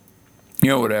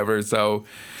whatever. So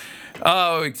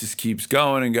it just keeps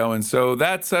going and going. So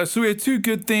that's so we had two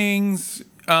good things,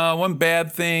 one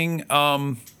bad thing.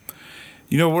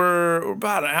 We're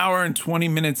about an hour and 20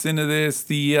 minutes into this.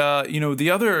 The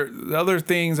other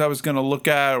things I was going to look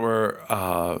at were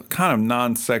kind of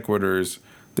non sequiturs.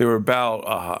 They were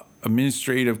about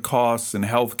administrative costs and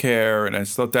healthcare, and I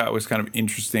just thought that was kind of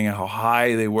interesting how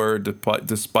high they were,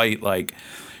 despite like,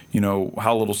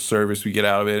 how little service we get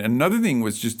out of it. Another thing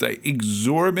was just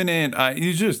exorbitant.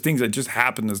 These are just things that just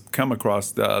happened to come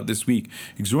across this week.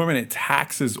 Exorbitant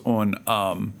taxes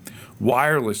on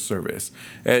wireless service.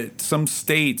 At some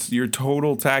states, your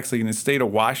total tax, like in the state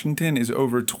of Washington, is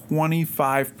over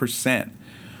 25%.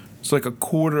 It's like a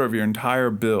quarter of your entire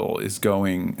bill is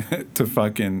going to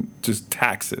fucking just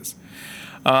taxes.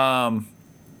 But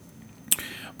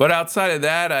outside of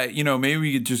that, maybe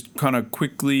we could just kind of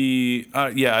quickly,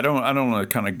 I don't want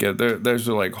to kind of get there. There's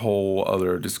like whole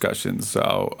other discussions.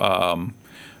 So,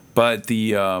 but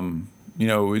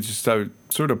we just started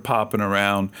sort of popping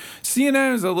around.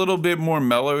 CNN is a little bit more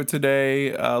mellow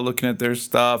today, looking at their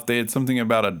stuff. They had something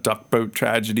about a duck boat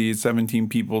tragedy. 17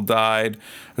 people died.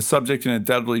 A subject in a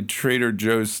deadly Trader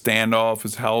Joe's standoff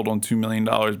is held on $2 million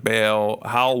bail.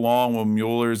 How long will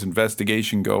Mueller's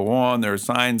investigation go on? There are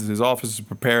signs his office is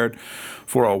prepared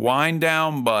for a wind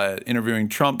down, but interviewing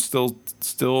Trump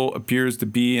still appears to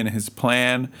be in his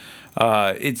plan.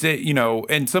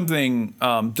 And something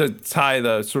to tie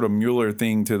the sort of Mueller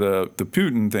thing to the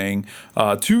Putin thing.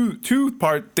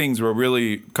 Two-part things were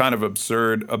really kind of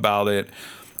absurd about it.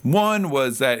 One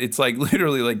was that it's like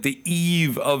literally like the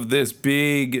eve of this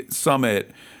big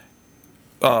summit.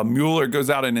 Mueller goes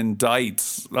out and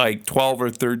indicts like 12 or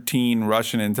 13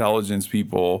 Russian intelligence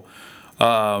people.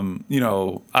 I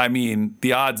mean,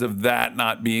 the odds of that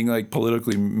not being like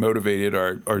politically motivated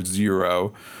are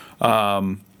zero.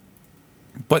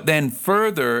 But then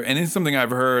further, and it's something I've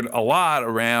heard a lot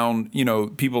around,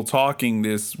 people talking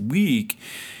this week,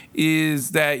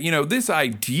 is that, this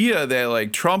idea that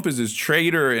like Trump is his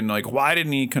traitor and like, why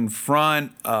didn't he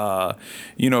confront,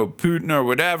 Putin or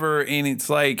whatever? And it's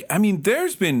like, I mean,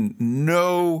 there's been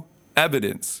no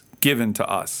evidence given to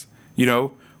us, we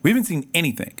haven't seen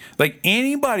anything. Like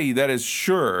anybody that is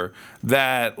sure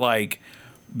that like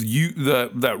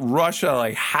that Russia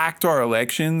like hacked our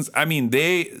elections, I mean,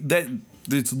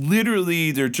 it's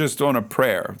literally they're just on a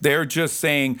prayer. They're just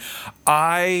saying,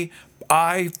 I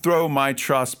throw my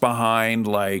trust behind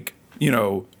like,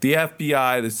 the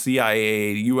FBI, the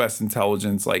CIA, U.S.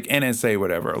 intelligence, like NSA,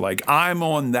 whatever. Like I'm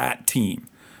on that team.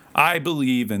 I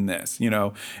believe in this,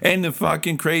 And the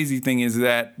fucking crazy thing is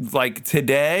that like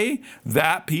today,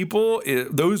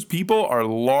 those people are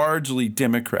largely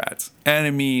Democrats. And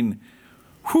I mean,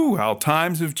 how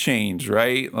times have changed,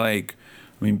 right? Like,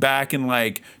 I mean, back in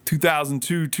like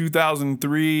 2002,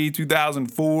 2003,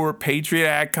 2004, Patriot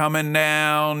Act coming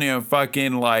down,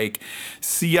 fucking like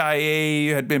CIA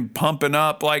had been pumping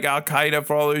up like Al Qaeda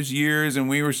for all those years, and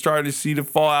we were starting to see the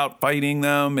fallout fighting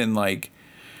them, and like,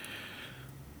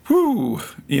 and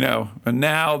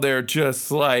now they're just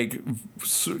like,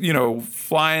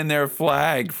 flying their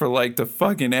flag for like the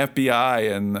fucking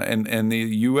FBI and the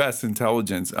U.S.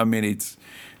 intelligence. I mean, it's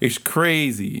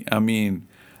crazy. I mean,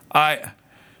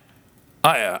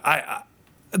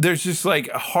 there's just like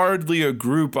hardly a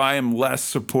group I am less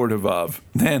supportive of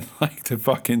than like the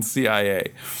fucking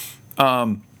CIA.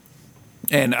 And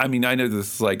I mean, I know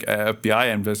this is like a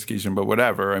FBI investigation, but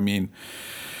whatever. I mean,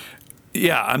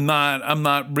 yeah, I'm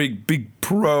not big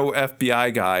pro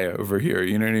FBI guy over here.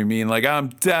 You know what I mean? Like, I'm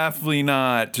definitely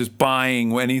not just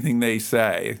buying anything they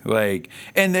say. Like,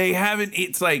 and they haven't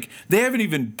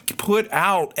even put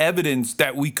out evidence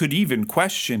that we could even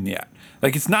question yet.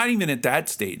 Like, it's not even at that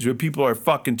stage where people are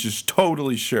fucking just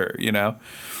totally sure,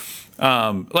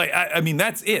 I mean,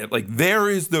 that's it. Like, there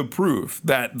is the proof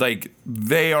that, like,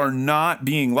 they are not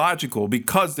being logical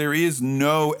because there is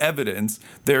no evidence.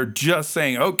 They're just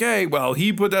saying, okay, well,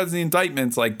 he put that in the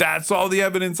indictments. Like, that's all the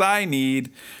evidence I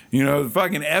need. You know, the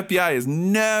fucking FBI has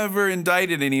never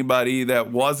indicted anybody that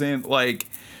wasn't, like,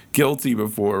 guilty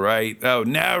before, right? Oh,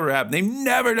 never happened. They've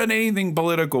never done anything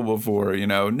political before, you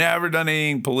know, never done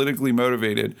anything politically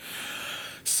motivated.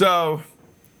 So,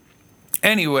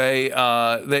 anyway,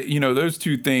 that, you know, those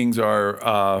two things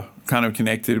are kind of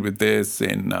connected with this,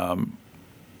 and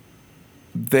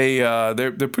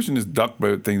they're pushing this duck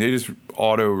boat thing. They just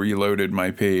auto reloaded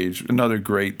my page. Another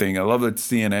great thing. I love that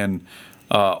CNN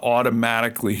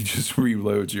automatically just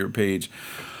reloads your page.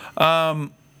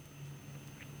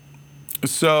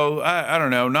 So I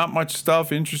don't know, not much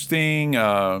stuff interesting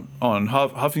on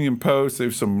Huffington Post.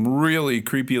 There's some really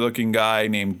creepy looking guy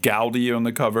named Gowdy on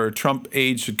the cover. Trump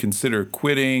aide should consider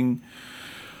quitting.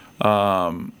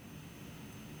 Huntsman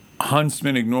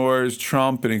ignores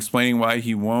Trump in explaining why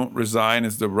he won't resign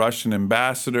as the Russian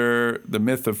ambassador. The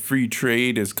myth of free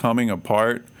trade is coming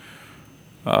apart.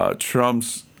 Wow,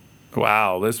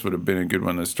 this would have been a good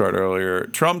one to start earlier.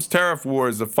 Trump's tariff war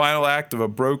is the final act of a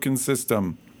broken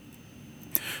system.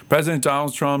 President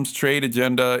Donald Trump's trade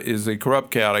agenda is a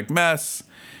corrupt, chaotic mess.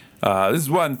 This is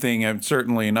one thing. I'm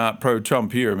certainly not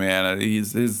pro-Trump here, man.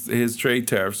 His trade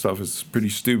tariff stuff is pretty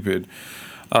stupid.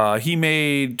 He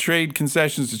made trade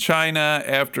concessions to China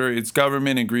after its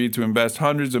government agreed to invest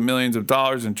hundreds of millions of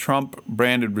dollars in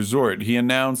Trump-branded resort. He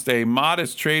announced a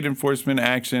modest trade enforcement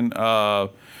action. The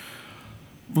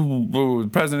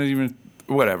president even...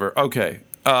 Whatever. Okay.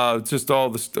 Just all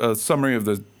the summary of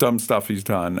the dumb stuff he's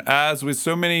done. As with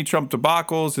so many Trump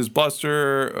debacles, his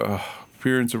bluster,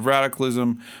 appearance of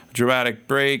radicalism, a dramatic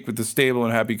break with the stable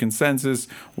and happy consensus.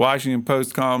 Washington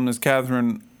Post columnist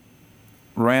Catherine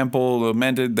Rampell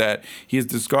lamented that he is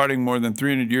discarding more than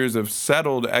 300 years of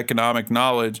settled economic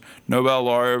knowledge. Nobel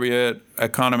laureate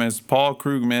economist Paul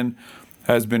Krugman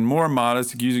has been more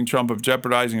modest, accusing Trump of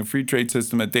jeopardizing a free trade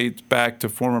system that dates back to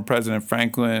former President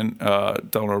Franklin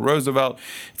Delano Roosevelt.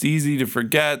 It's easy to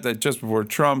forget that just before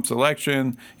Trump's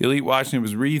election, elite Washington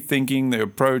was rethinking the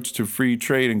approach to free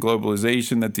trade and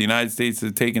globalization that the United States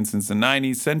had taken since the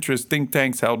 90s. Centrist think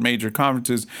tanks held major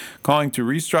conferences calling to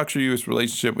restructure U.S.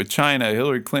 relationship with China.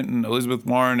 Hillary Clinton, Elizabeth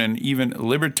Warren, and even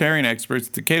libertarian experts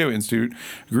at the Cato Institute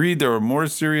agreed there were more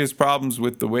serious problems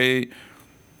with the way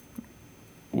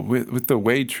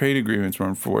trade agreements were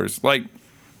enforced. Like,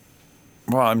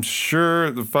 well, I'm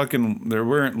sure there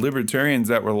weren't libertarians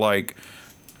that were liked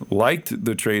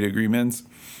the trade agreements.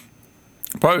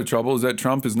 Part of the trouble is that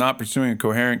Trump is not pursuing a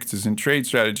coherent, consistent trade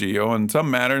strategy. In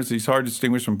some matters, he's hard to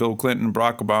distinguish from Bill Clinton and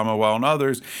Barack Obama, while in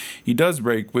others, he does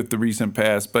break with the recent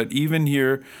past. But even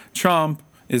here, Trump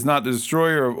is not the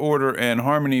destroyer of order and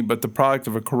harmony, but the product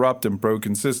of a corrupt and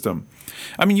broken system.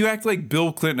 I mean, you act like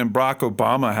Bill Clinton and Barack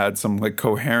Obama had some like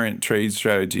coherent trade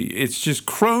strategy. It's just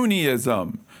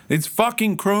cronyism. It's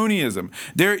fucking cronyism.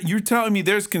 You're telling me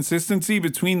there's consistency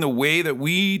between the way that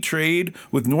we trade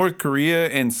with North Korea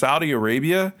and Saudi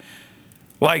Arabia?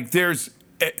 Like, there is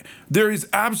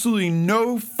absolutely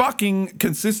no fucking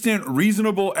consistent,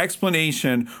 reasonable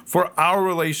explanation for our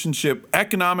relationship,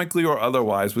 economically or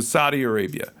otherwise, with Saudi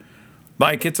Arabia.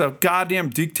 Like, it's a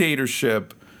goddamn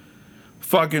dictatorship,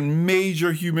 fucking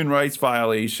major human rights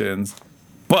violations,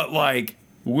 but like,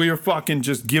 we're fucking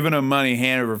just giving them money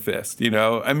hand over fist, you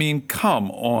know? I mean,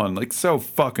 come on, like, so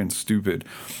fucking stupid.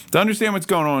 To understand what's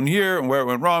going on here and where it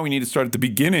went wrong, we need to start at the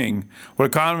beginning. What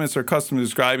economists are accustomed to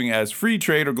describing as free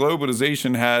trade or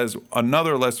globalization has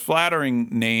another less flattering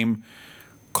name: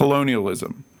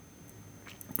 colonialism.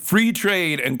 Free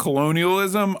trade and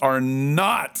colonialism are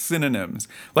not synonyms.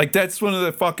 Like, that's one of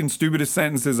the fucking stupidest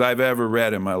sentences I've ever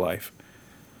read in my life.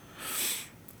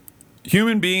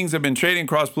 Human beings have been trading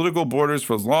across political borders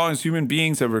for as long as human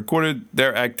beings have recorded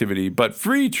their activity. But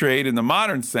free trade in the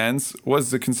modern sense was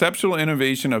the conceptual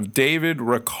innovation of David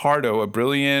Ricardo, a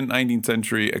brilliant 19th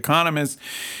century economist.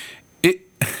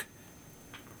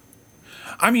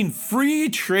 Free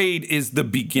trade is the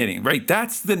beginning, right?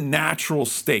 That's the natural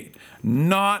state.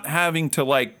 Not having to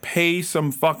like pay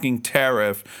some fucking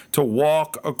tariff to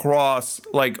walk across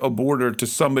like a border to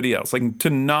somebody else, like to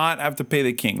not have to pay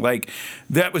the king. Like,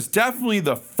 that was definitely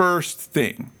the first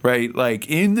thing, right? Like,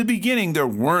 in the beginning, there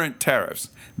weren't tariffs.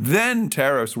 Then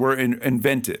tariffs were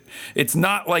invented. It's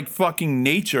not like fucking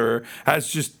nature has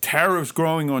just tariffs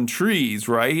growing on trees,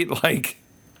 right? Like,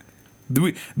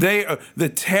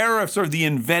 the tariffs are the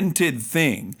invented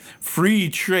thing. Free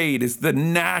trade is the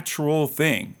natural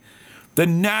thing. The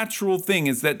natural thing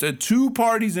is that the two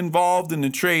parties involved in the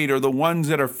trade are the ones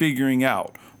that are figuring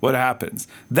out what happens.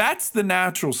 That's the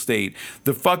natural state.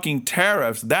 The fucking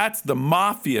tariffs, that's the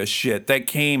mafia shit that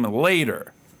came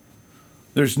later.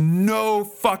 There's no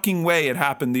fucking way it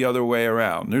happened the other way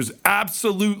around. There's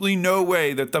absolutely no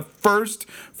way that the first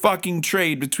fucking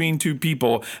trade between two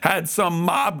people had some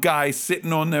mob guy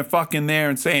sitting on their fucking there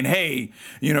and saying, hey,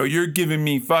 you know, you're giving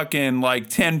me fucking like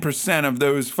 10% of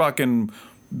those fucking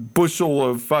bushel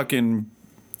of fucking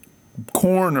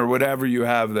corn or whatever you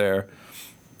have there.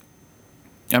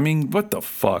 I mean, what the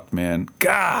fuck, man?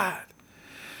 God.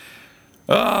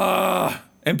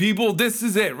 And people, this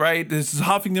is it, right? This is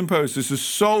Huffington Post. This is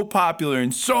so popular,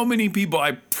 and so many people,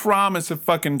 I promise, have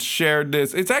fucking shared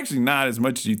this. It's actually not as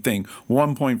much as you think,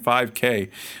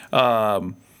 1.5K.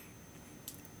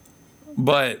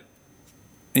 But,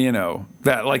 you know,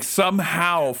 that like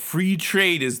somehow free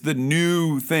trade is the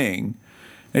new thing.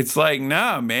 It's like,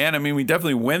 nah, man. I mean, we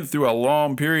definitely went through a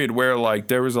long period where like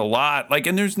there was a lot, like,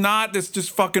 and there's not this just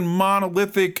fucking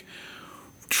monolithic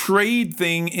trade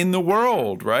thing in the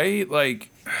world, right? Like,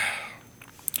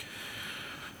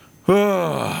 all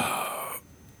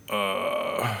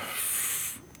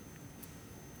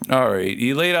right.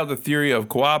 He laid out the theory of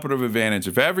cooperative advantage.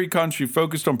 If every country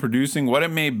focused on producing what it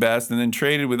made best and then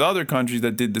traded with other countries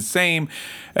that did the same,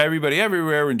 everybody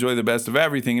everywhere would enjoy the best of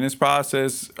everything. In this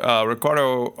process,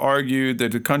 Ricardo argued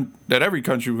that every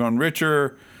country would become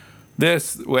richer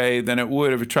this way than it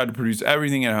would if it tried to produce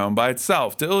everything at home by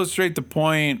itself. To illustrate the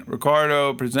point,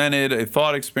 Ricardo presented a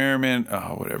thought experiment.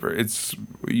 Oh, whatever.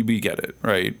 We get it,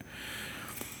 right?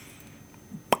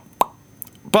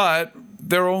 But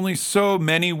there are only so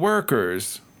many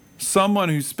workers. Someone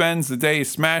who spends the day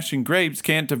smashing grapes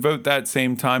can't devote that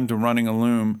same time to running a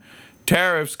loom.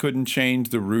 Tariffs couldn't change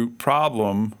the root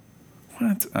problem.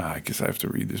 What? I guess I have to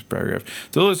read this paragraph.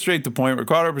 To illustrate the point,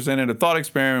 Ricardo presented a thought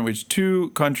experiment in which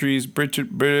two countries,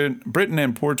 Britain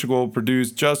and Portugal,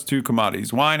 produced just two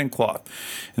commodities, wine and cloth.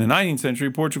 In the 19th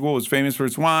century, Portugal was famous for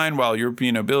its wine, while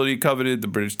European nobility coveted the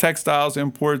British textiles.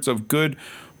 Imports of good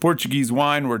Portuguese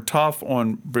wine were tough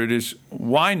on British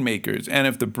winemakers, and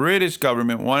if the British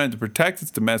government wanted to protect its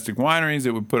domestic wineries,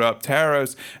 it would put up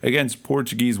tariffs against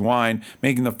Portuguese wine,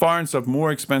 making the foreign stuff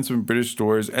more expensive in British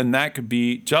stores, and that could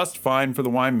be just fine for the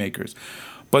winemakers.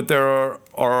 But there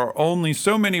are only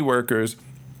so many workers.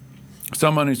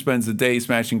 Someone who spends the day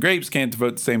smashing grapes can't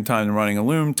devote the same time to running a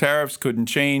loom. Tariffs couldn't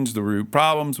change the root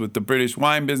problems with the British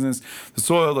wine business, the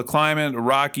soil, the climate, the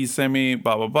rocky,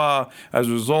 blah, blah, blah. As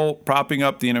a result, propping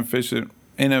up the inefficient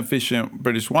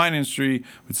British wine industry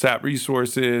would sap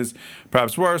resources.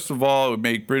 Perhaps worst of all, it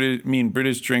would mean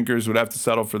British drinkers would have to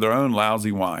settle for their own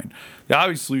lousy wine. The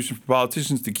obvious solution for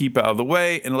politicians to keep out of the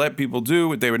way and let people do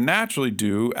what they would naturally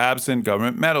do, absent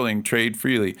government meddling, trade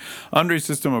freely. Under a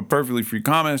system of perfectly free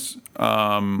commerce,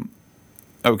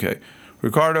 okay.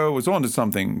 Ricardo was onto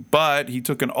something, but he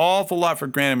took an awful lot for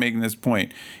granted making this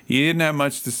point. He didn't have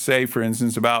much to say, for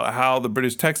instance, about how the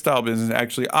British textile business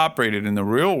actually operated in the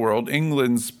real world.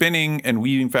 England's spinning and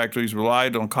weaving factories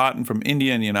relied on cotton from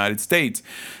India and the United States.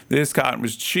 This cotton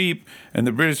was cheap, and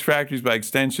the British factories, by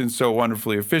extension, so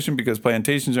wonderfully efficient because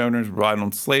plantation owners relied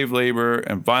on slave labor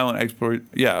and violent exploit.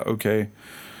 Yeah, okay.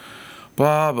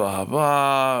 Blah, blah,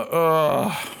 blah.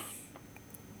 Ugh.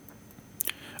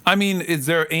 I mean, is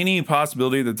there any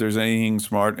possibility that there's anything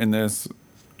smart in this,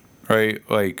 right?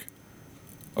 Like,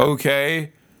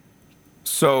 okay,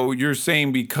 so you're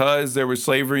saying because there was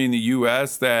slavery in the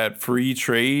U.S. that free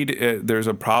trade, there's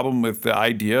a problem with the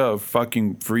idea of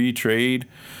fucking free trade?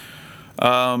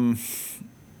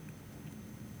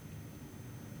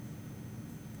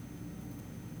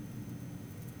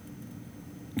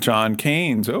 John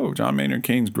Maynard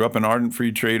Keynes grew up an ardent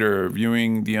free trader,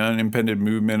 viewing the unimpeded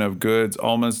movement of goods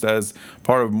almost as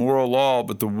part of moral law,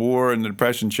 but the war and the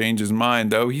depression changed his mind,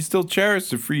 though he still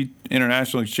cherished the free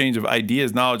international exchange of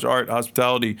ideas, knowledge, art,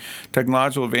 hospitality.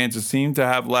 Technological advances seem to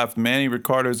have left many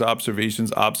Ricardo's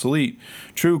observations obsolete.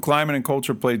 True, climate and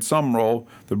culture played some role.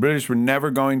 The British were never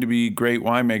going to be great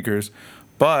winemakers,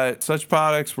 but such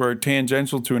products were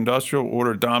tangential to industrial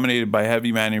order dominated by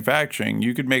heavy manufacturing.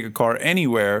 You could make a car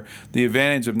anywhere. The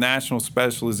advantage of national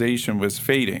specialization was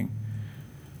fading.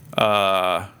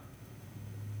 Yeah,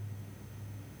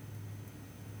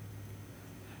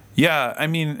 I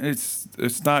mean,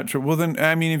 it's not true. Well, then,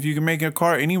 I mean, if you can make a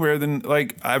car anywhere, then,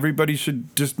 like, everybody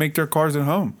should just make their cars at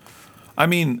home. I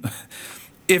mean...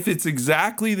 If it's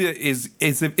exactly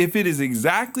if it is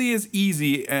exactly as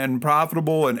easy and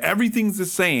profitable and everything's the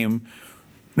same,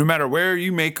 no matter where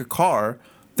you make a car,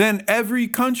 then every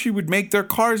country would make their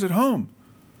cars at home,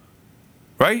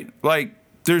 right? Like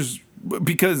there's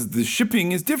because the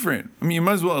shipping is different. I mean, you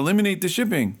might as well eliminate the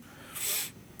shipping.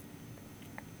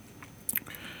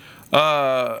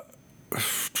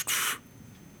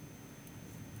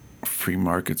 Free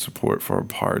market support for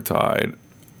apartheid.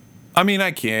 I mean,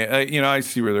 I can't. I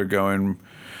see where they're going.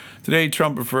 Today,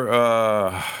 Trump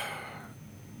prefer.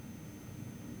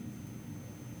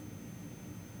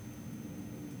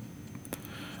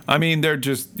 I mean, they're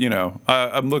just,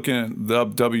 I'm looking at the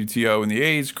WTO and the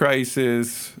AIDS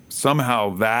crisis.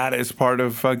 Somehow that is part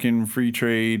of fucking free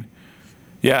trade.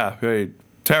 Yeah, right.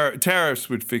 Tariffs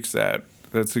would fix that.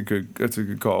 That's a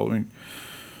good call. I mean,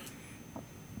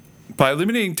 by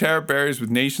eliminating tariff barriers with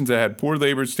nations that had poor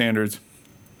labor standards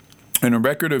and a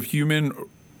record of human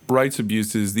rights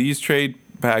abuses, these trade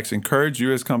pacts encourage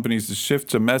U.S. companies to shift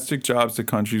domestic jobs to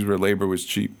countries where labor was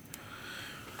cheap.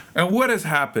 And what has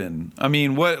happened? I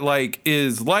mean,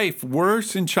 is life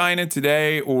worse in China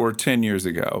today or 10 years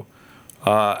ago?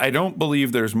 I don't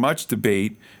believe there's much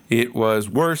debate. It was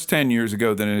worse 10 years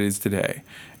ago than it is today.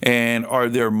 And are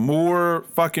there more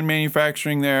fucking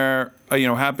manufacturing there,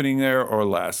 happening there, or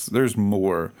less? There's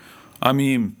more. I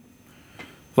mean,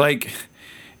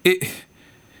 it's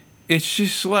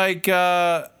just like,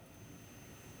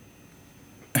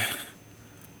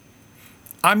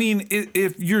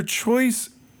 if your choice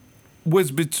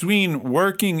was between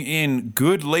working in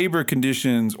good labor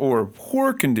conditions or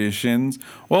poor conditions,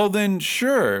 well then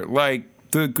sure,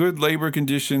 the good labor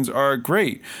conditions are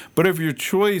great. But if your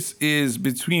choice is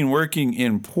between working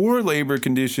in poor labor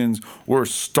conditions or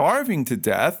starving to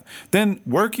death, then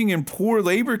working in poor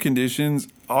labor conditions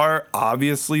are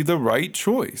obviously the right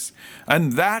choice.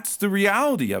 And that's the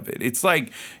reality of it. It's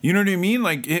like, you know what I mean?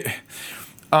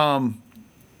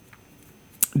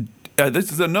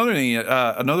 This is another thing,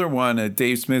 another one that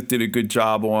Dave Smith did a good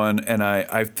job on, and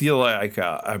I feel like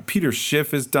Peter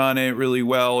Schiff has done it really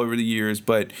well over the years.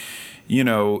 But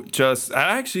I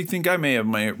actually think I may have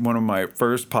one of my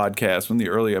first podcasts, one of the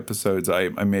early episodes, I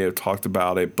may have talked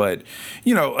about it. But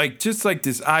just like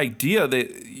this idea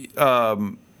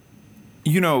that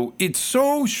it's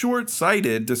so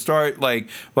short-sighted to start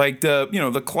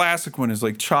the classic one is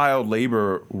like child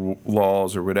labor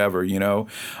laws or whatever,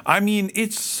 I mean,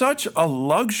 it's such a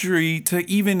luxury to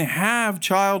even have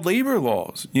child labor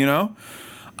laws,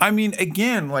 I mean,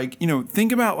 again,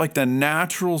 think about the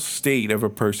natural state of a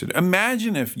person.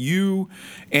 Imagine if you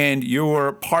and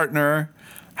your partner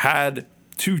had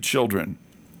 2 children.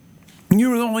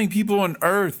 You were the only people on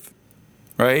earth,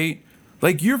 right?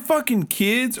 Your fucking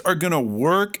kids are going to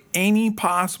work any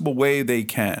possible way they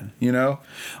can,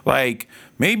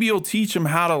 Maybe you'll teach them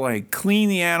how to, clean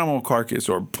the animal carcass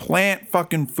or plant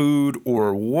fucking food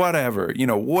or whatever,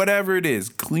 whatever it is.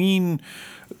 Clean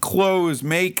clothes,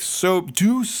 make soap,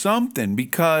 do something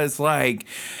because,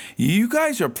 you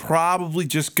guys are probably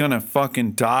just going to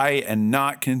fucking die and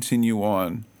not continue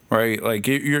on. Right?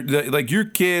 Your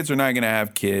kids are not going to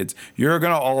have kids. You're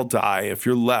going to all die if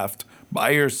you're left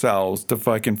by yourselves to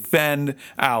fucking fend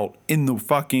out in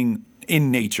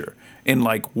nature, in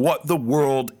what the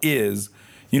world is,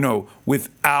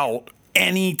 without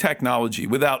any technology,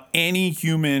 without any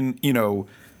human,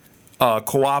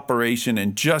 cooperation,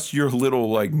 and just your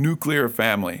little nuclear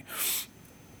family.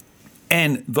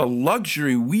 And the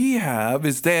luxury we have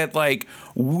is that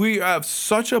we have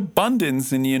such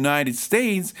abundance in the United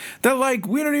States that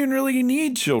we don't even really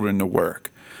need children to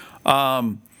work.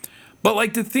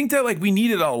 But to think that we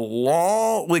needed a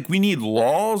law, we need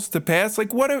laws to pass.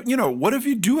 What if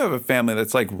you do have a family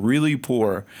that's really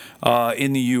poor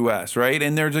in the U.S., right?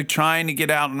 And they're trying to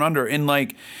get out and under, and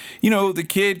the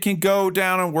kid can go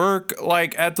down and work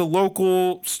at the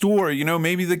local store.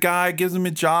 Maybe the guy gives him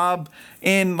a job,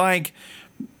 and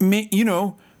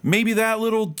maybe that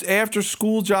little after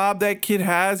school job that kid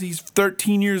has, he's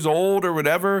 13 years old or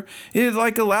whatever, it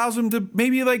allows him to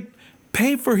maybe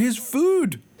pay for his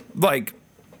food.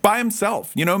 By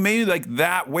himself, maybe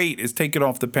that weight is taken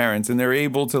off the parents and they're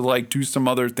able to do some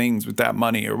other things with that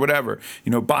money or whatever,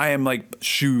 buy him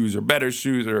shoes or better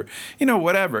shoes or,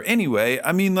 whatever. Anyway,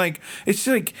 I mean, it's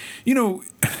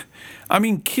I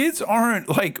mean, kids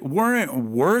weren't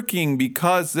working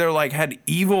because they're had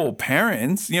evil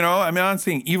parents, I mean, I'm not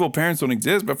saying evil parents don't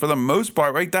exist, but for the most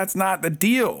part, right, that's not the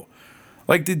deal.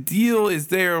 The deal is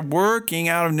they're working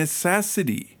out of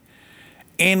necessity.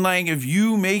 And if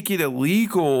you make it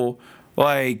illegal,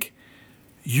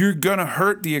 you're gonna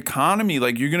hurt the economy.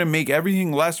 You're gonna make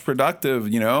everything less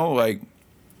productive,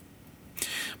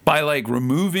 by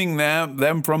removing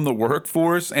them from the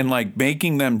workforce and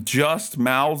making them just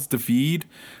mouths to feed.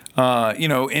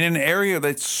 In an area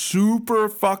that's super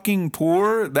fucking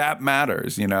poor, that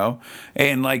matters,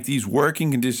 and like these working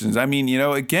conditions. I mean,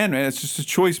 again, man, it's just a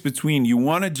choice between you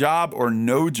want a job or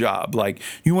no job. Like,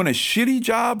 you want a shitty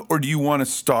job or do you want to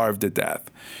starve to death?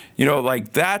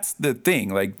 Like, that's the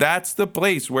thing. Like, that's the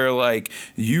place where, like,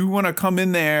 you want to come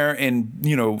in there and,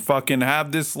 fucking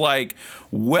have this, like,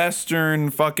 Western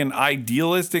fucking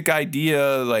idealistic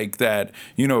idea, like, that,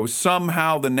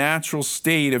 somehow the natural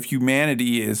state of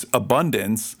humanity is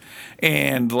abundance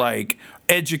and, like,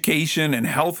 education and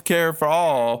healthcare for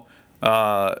all,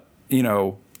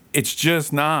 it's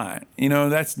just not.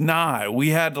 That's not. We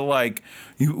had to, like,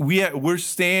 we're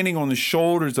standing on the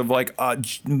shoulders of like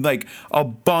a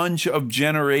bunch of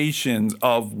generations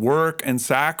of work and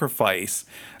sacrifice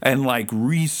and like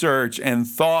research and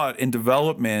thought and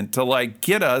development to like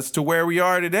get us to where we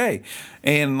are today.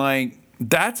 And like,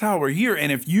 that's how we're here.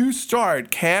 And if you start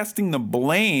casting the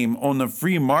blame on the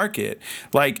free market,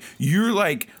 like, you're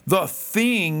like the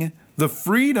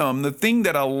freedom, the thing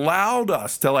that allowed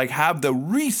us to like have the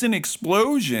recent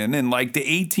explosion in like the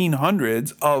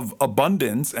 1800s of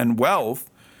abundance and wealth,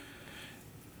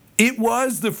 it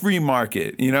was the free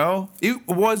market, it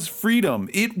was freedom,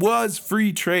 it was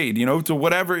free trade, to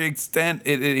whatever extent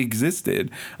it existed.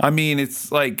 I mean,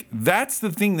 it's like, that's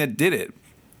the thing that did it.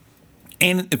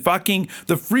 And fucking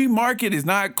the free market is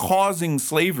not causing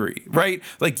slavery, right?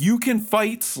 Like, you can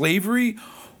fight slavery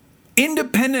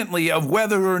independently of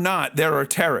whether or not there are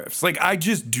tariffs. Like, I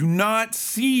just do not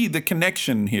see the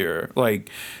connection here.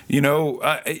 Like, these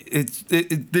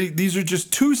are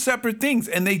just two separate things,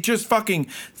 and they just fucking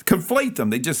conflate them.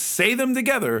 They just say them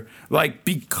together, like,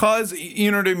 because, you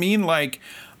know what I mean? Like,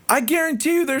 I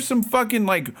guarantee you there's some fucking,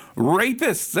 like,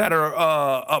 rapists that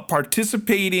are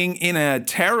participating in a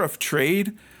tariff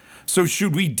trade. So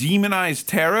should we demonize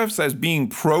tariffs as being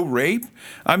pro-rape?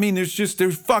 I mean, there's just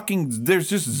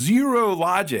zero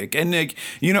logic. And like,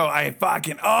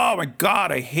 oh my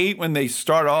God, I hate when they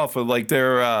start off with like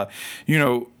their,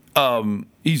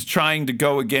 he's trying to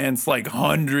go against like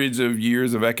hundreds of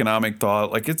years of economic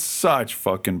thought. Like, it's such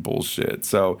fucking bullshit.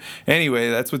 So anyway,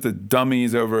 that's what the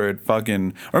dummies over at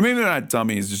fucking, or maybe they're not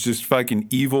dummies, it's just fucking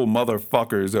evil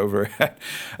motherfuckers over at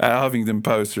Huffington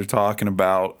Post are talking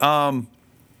about.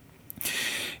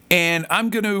 And I'm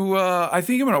going to, I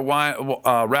think I'm going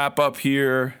to wrap up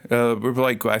here. We're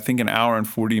like, I think an hour and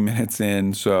 40 minutes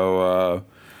in. So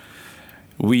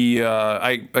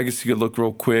I guess you could look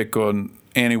real quick on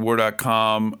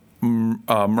antiwar.com.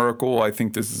 Merkel, I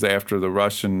think this is after the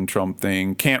Russian Trump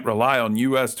thing, can't rely on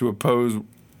U.S. to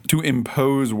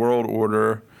impose world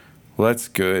order. Well, that's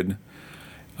good.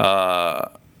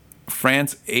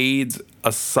 France aids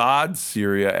Assad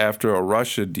Syria after a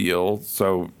Russia deal.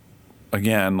 So,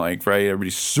 again, like, right,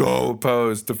 everybody's so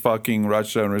opposed to fucking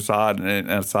Russia and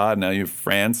Assad. Now you have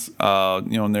France,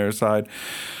 on their side.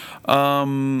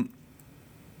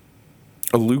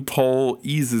 A loophole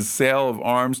eases sale of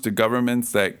arms to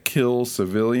governments that kill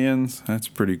civilians. That's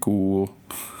pretty cool.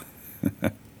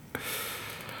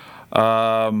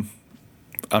 I'm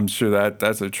sure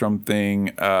that's a Trump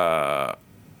thing.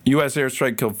 U.S.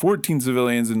 airstrike killed 14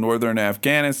 civilians in northern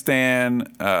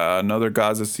Afghanistan. Another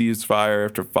Gaza ceasefire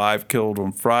after 5 killed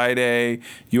on Friday.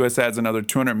 U.S. adds another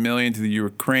 $200 million to the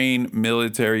Ukraine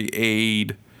military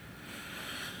aid.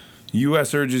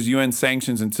 U.S. urges UN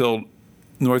sanctions until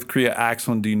North Korea acts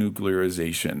on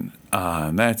denuclearization.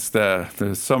 That's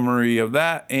the summary of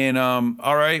that. And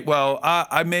all right, well,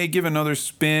 I may give another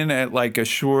spin at like a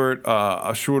shorter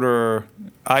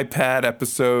iPad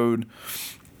episode.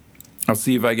 I'll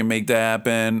see if I can make that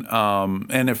happen.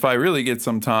 And if I really get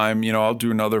some time, I'll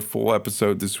do another full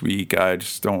episode this week. I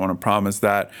just don't want to promise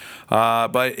that.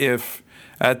 But if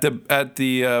at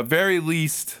the very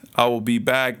least, I will be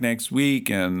back next week.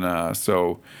 And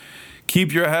so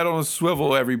keep your head on a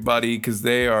swivel, everybody, because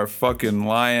they are fucking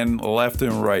lying left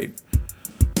and right.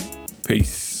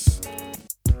 Peace.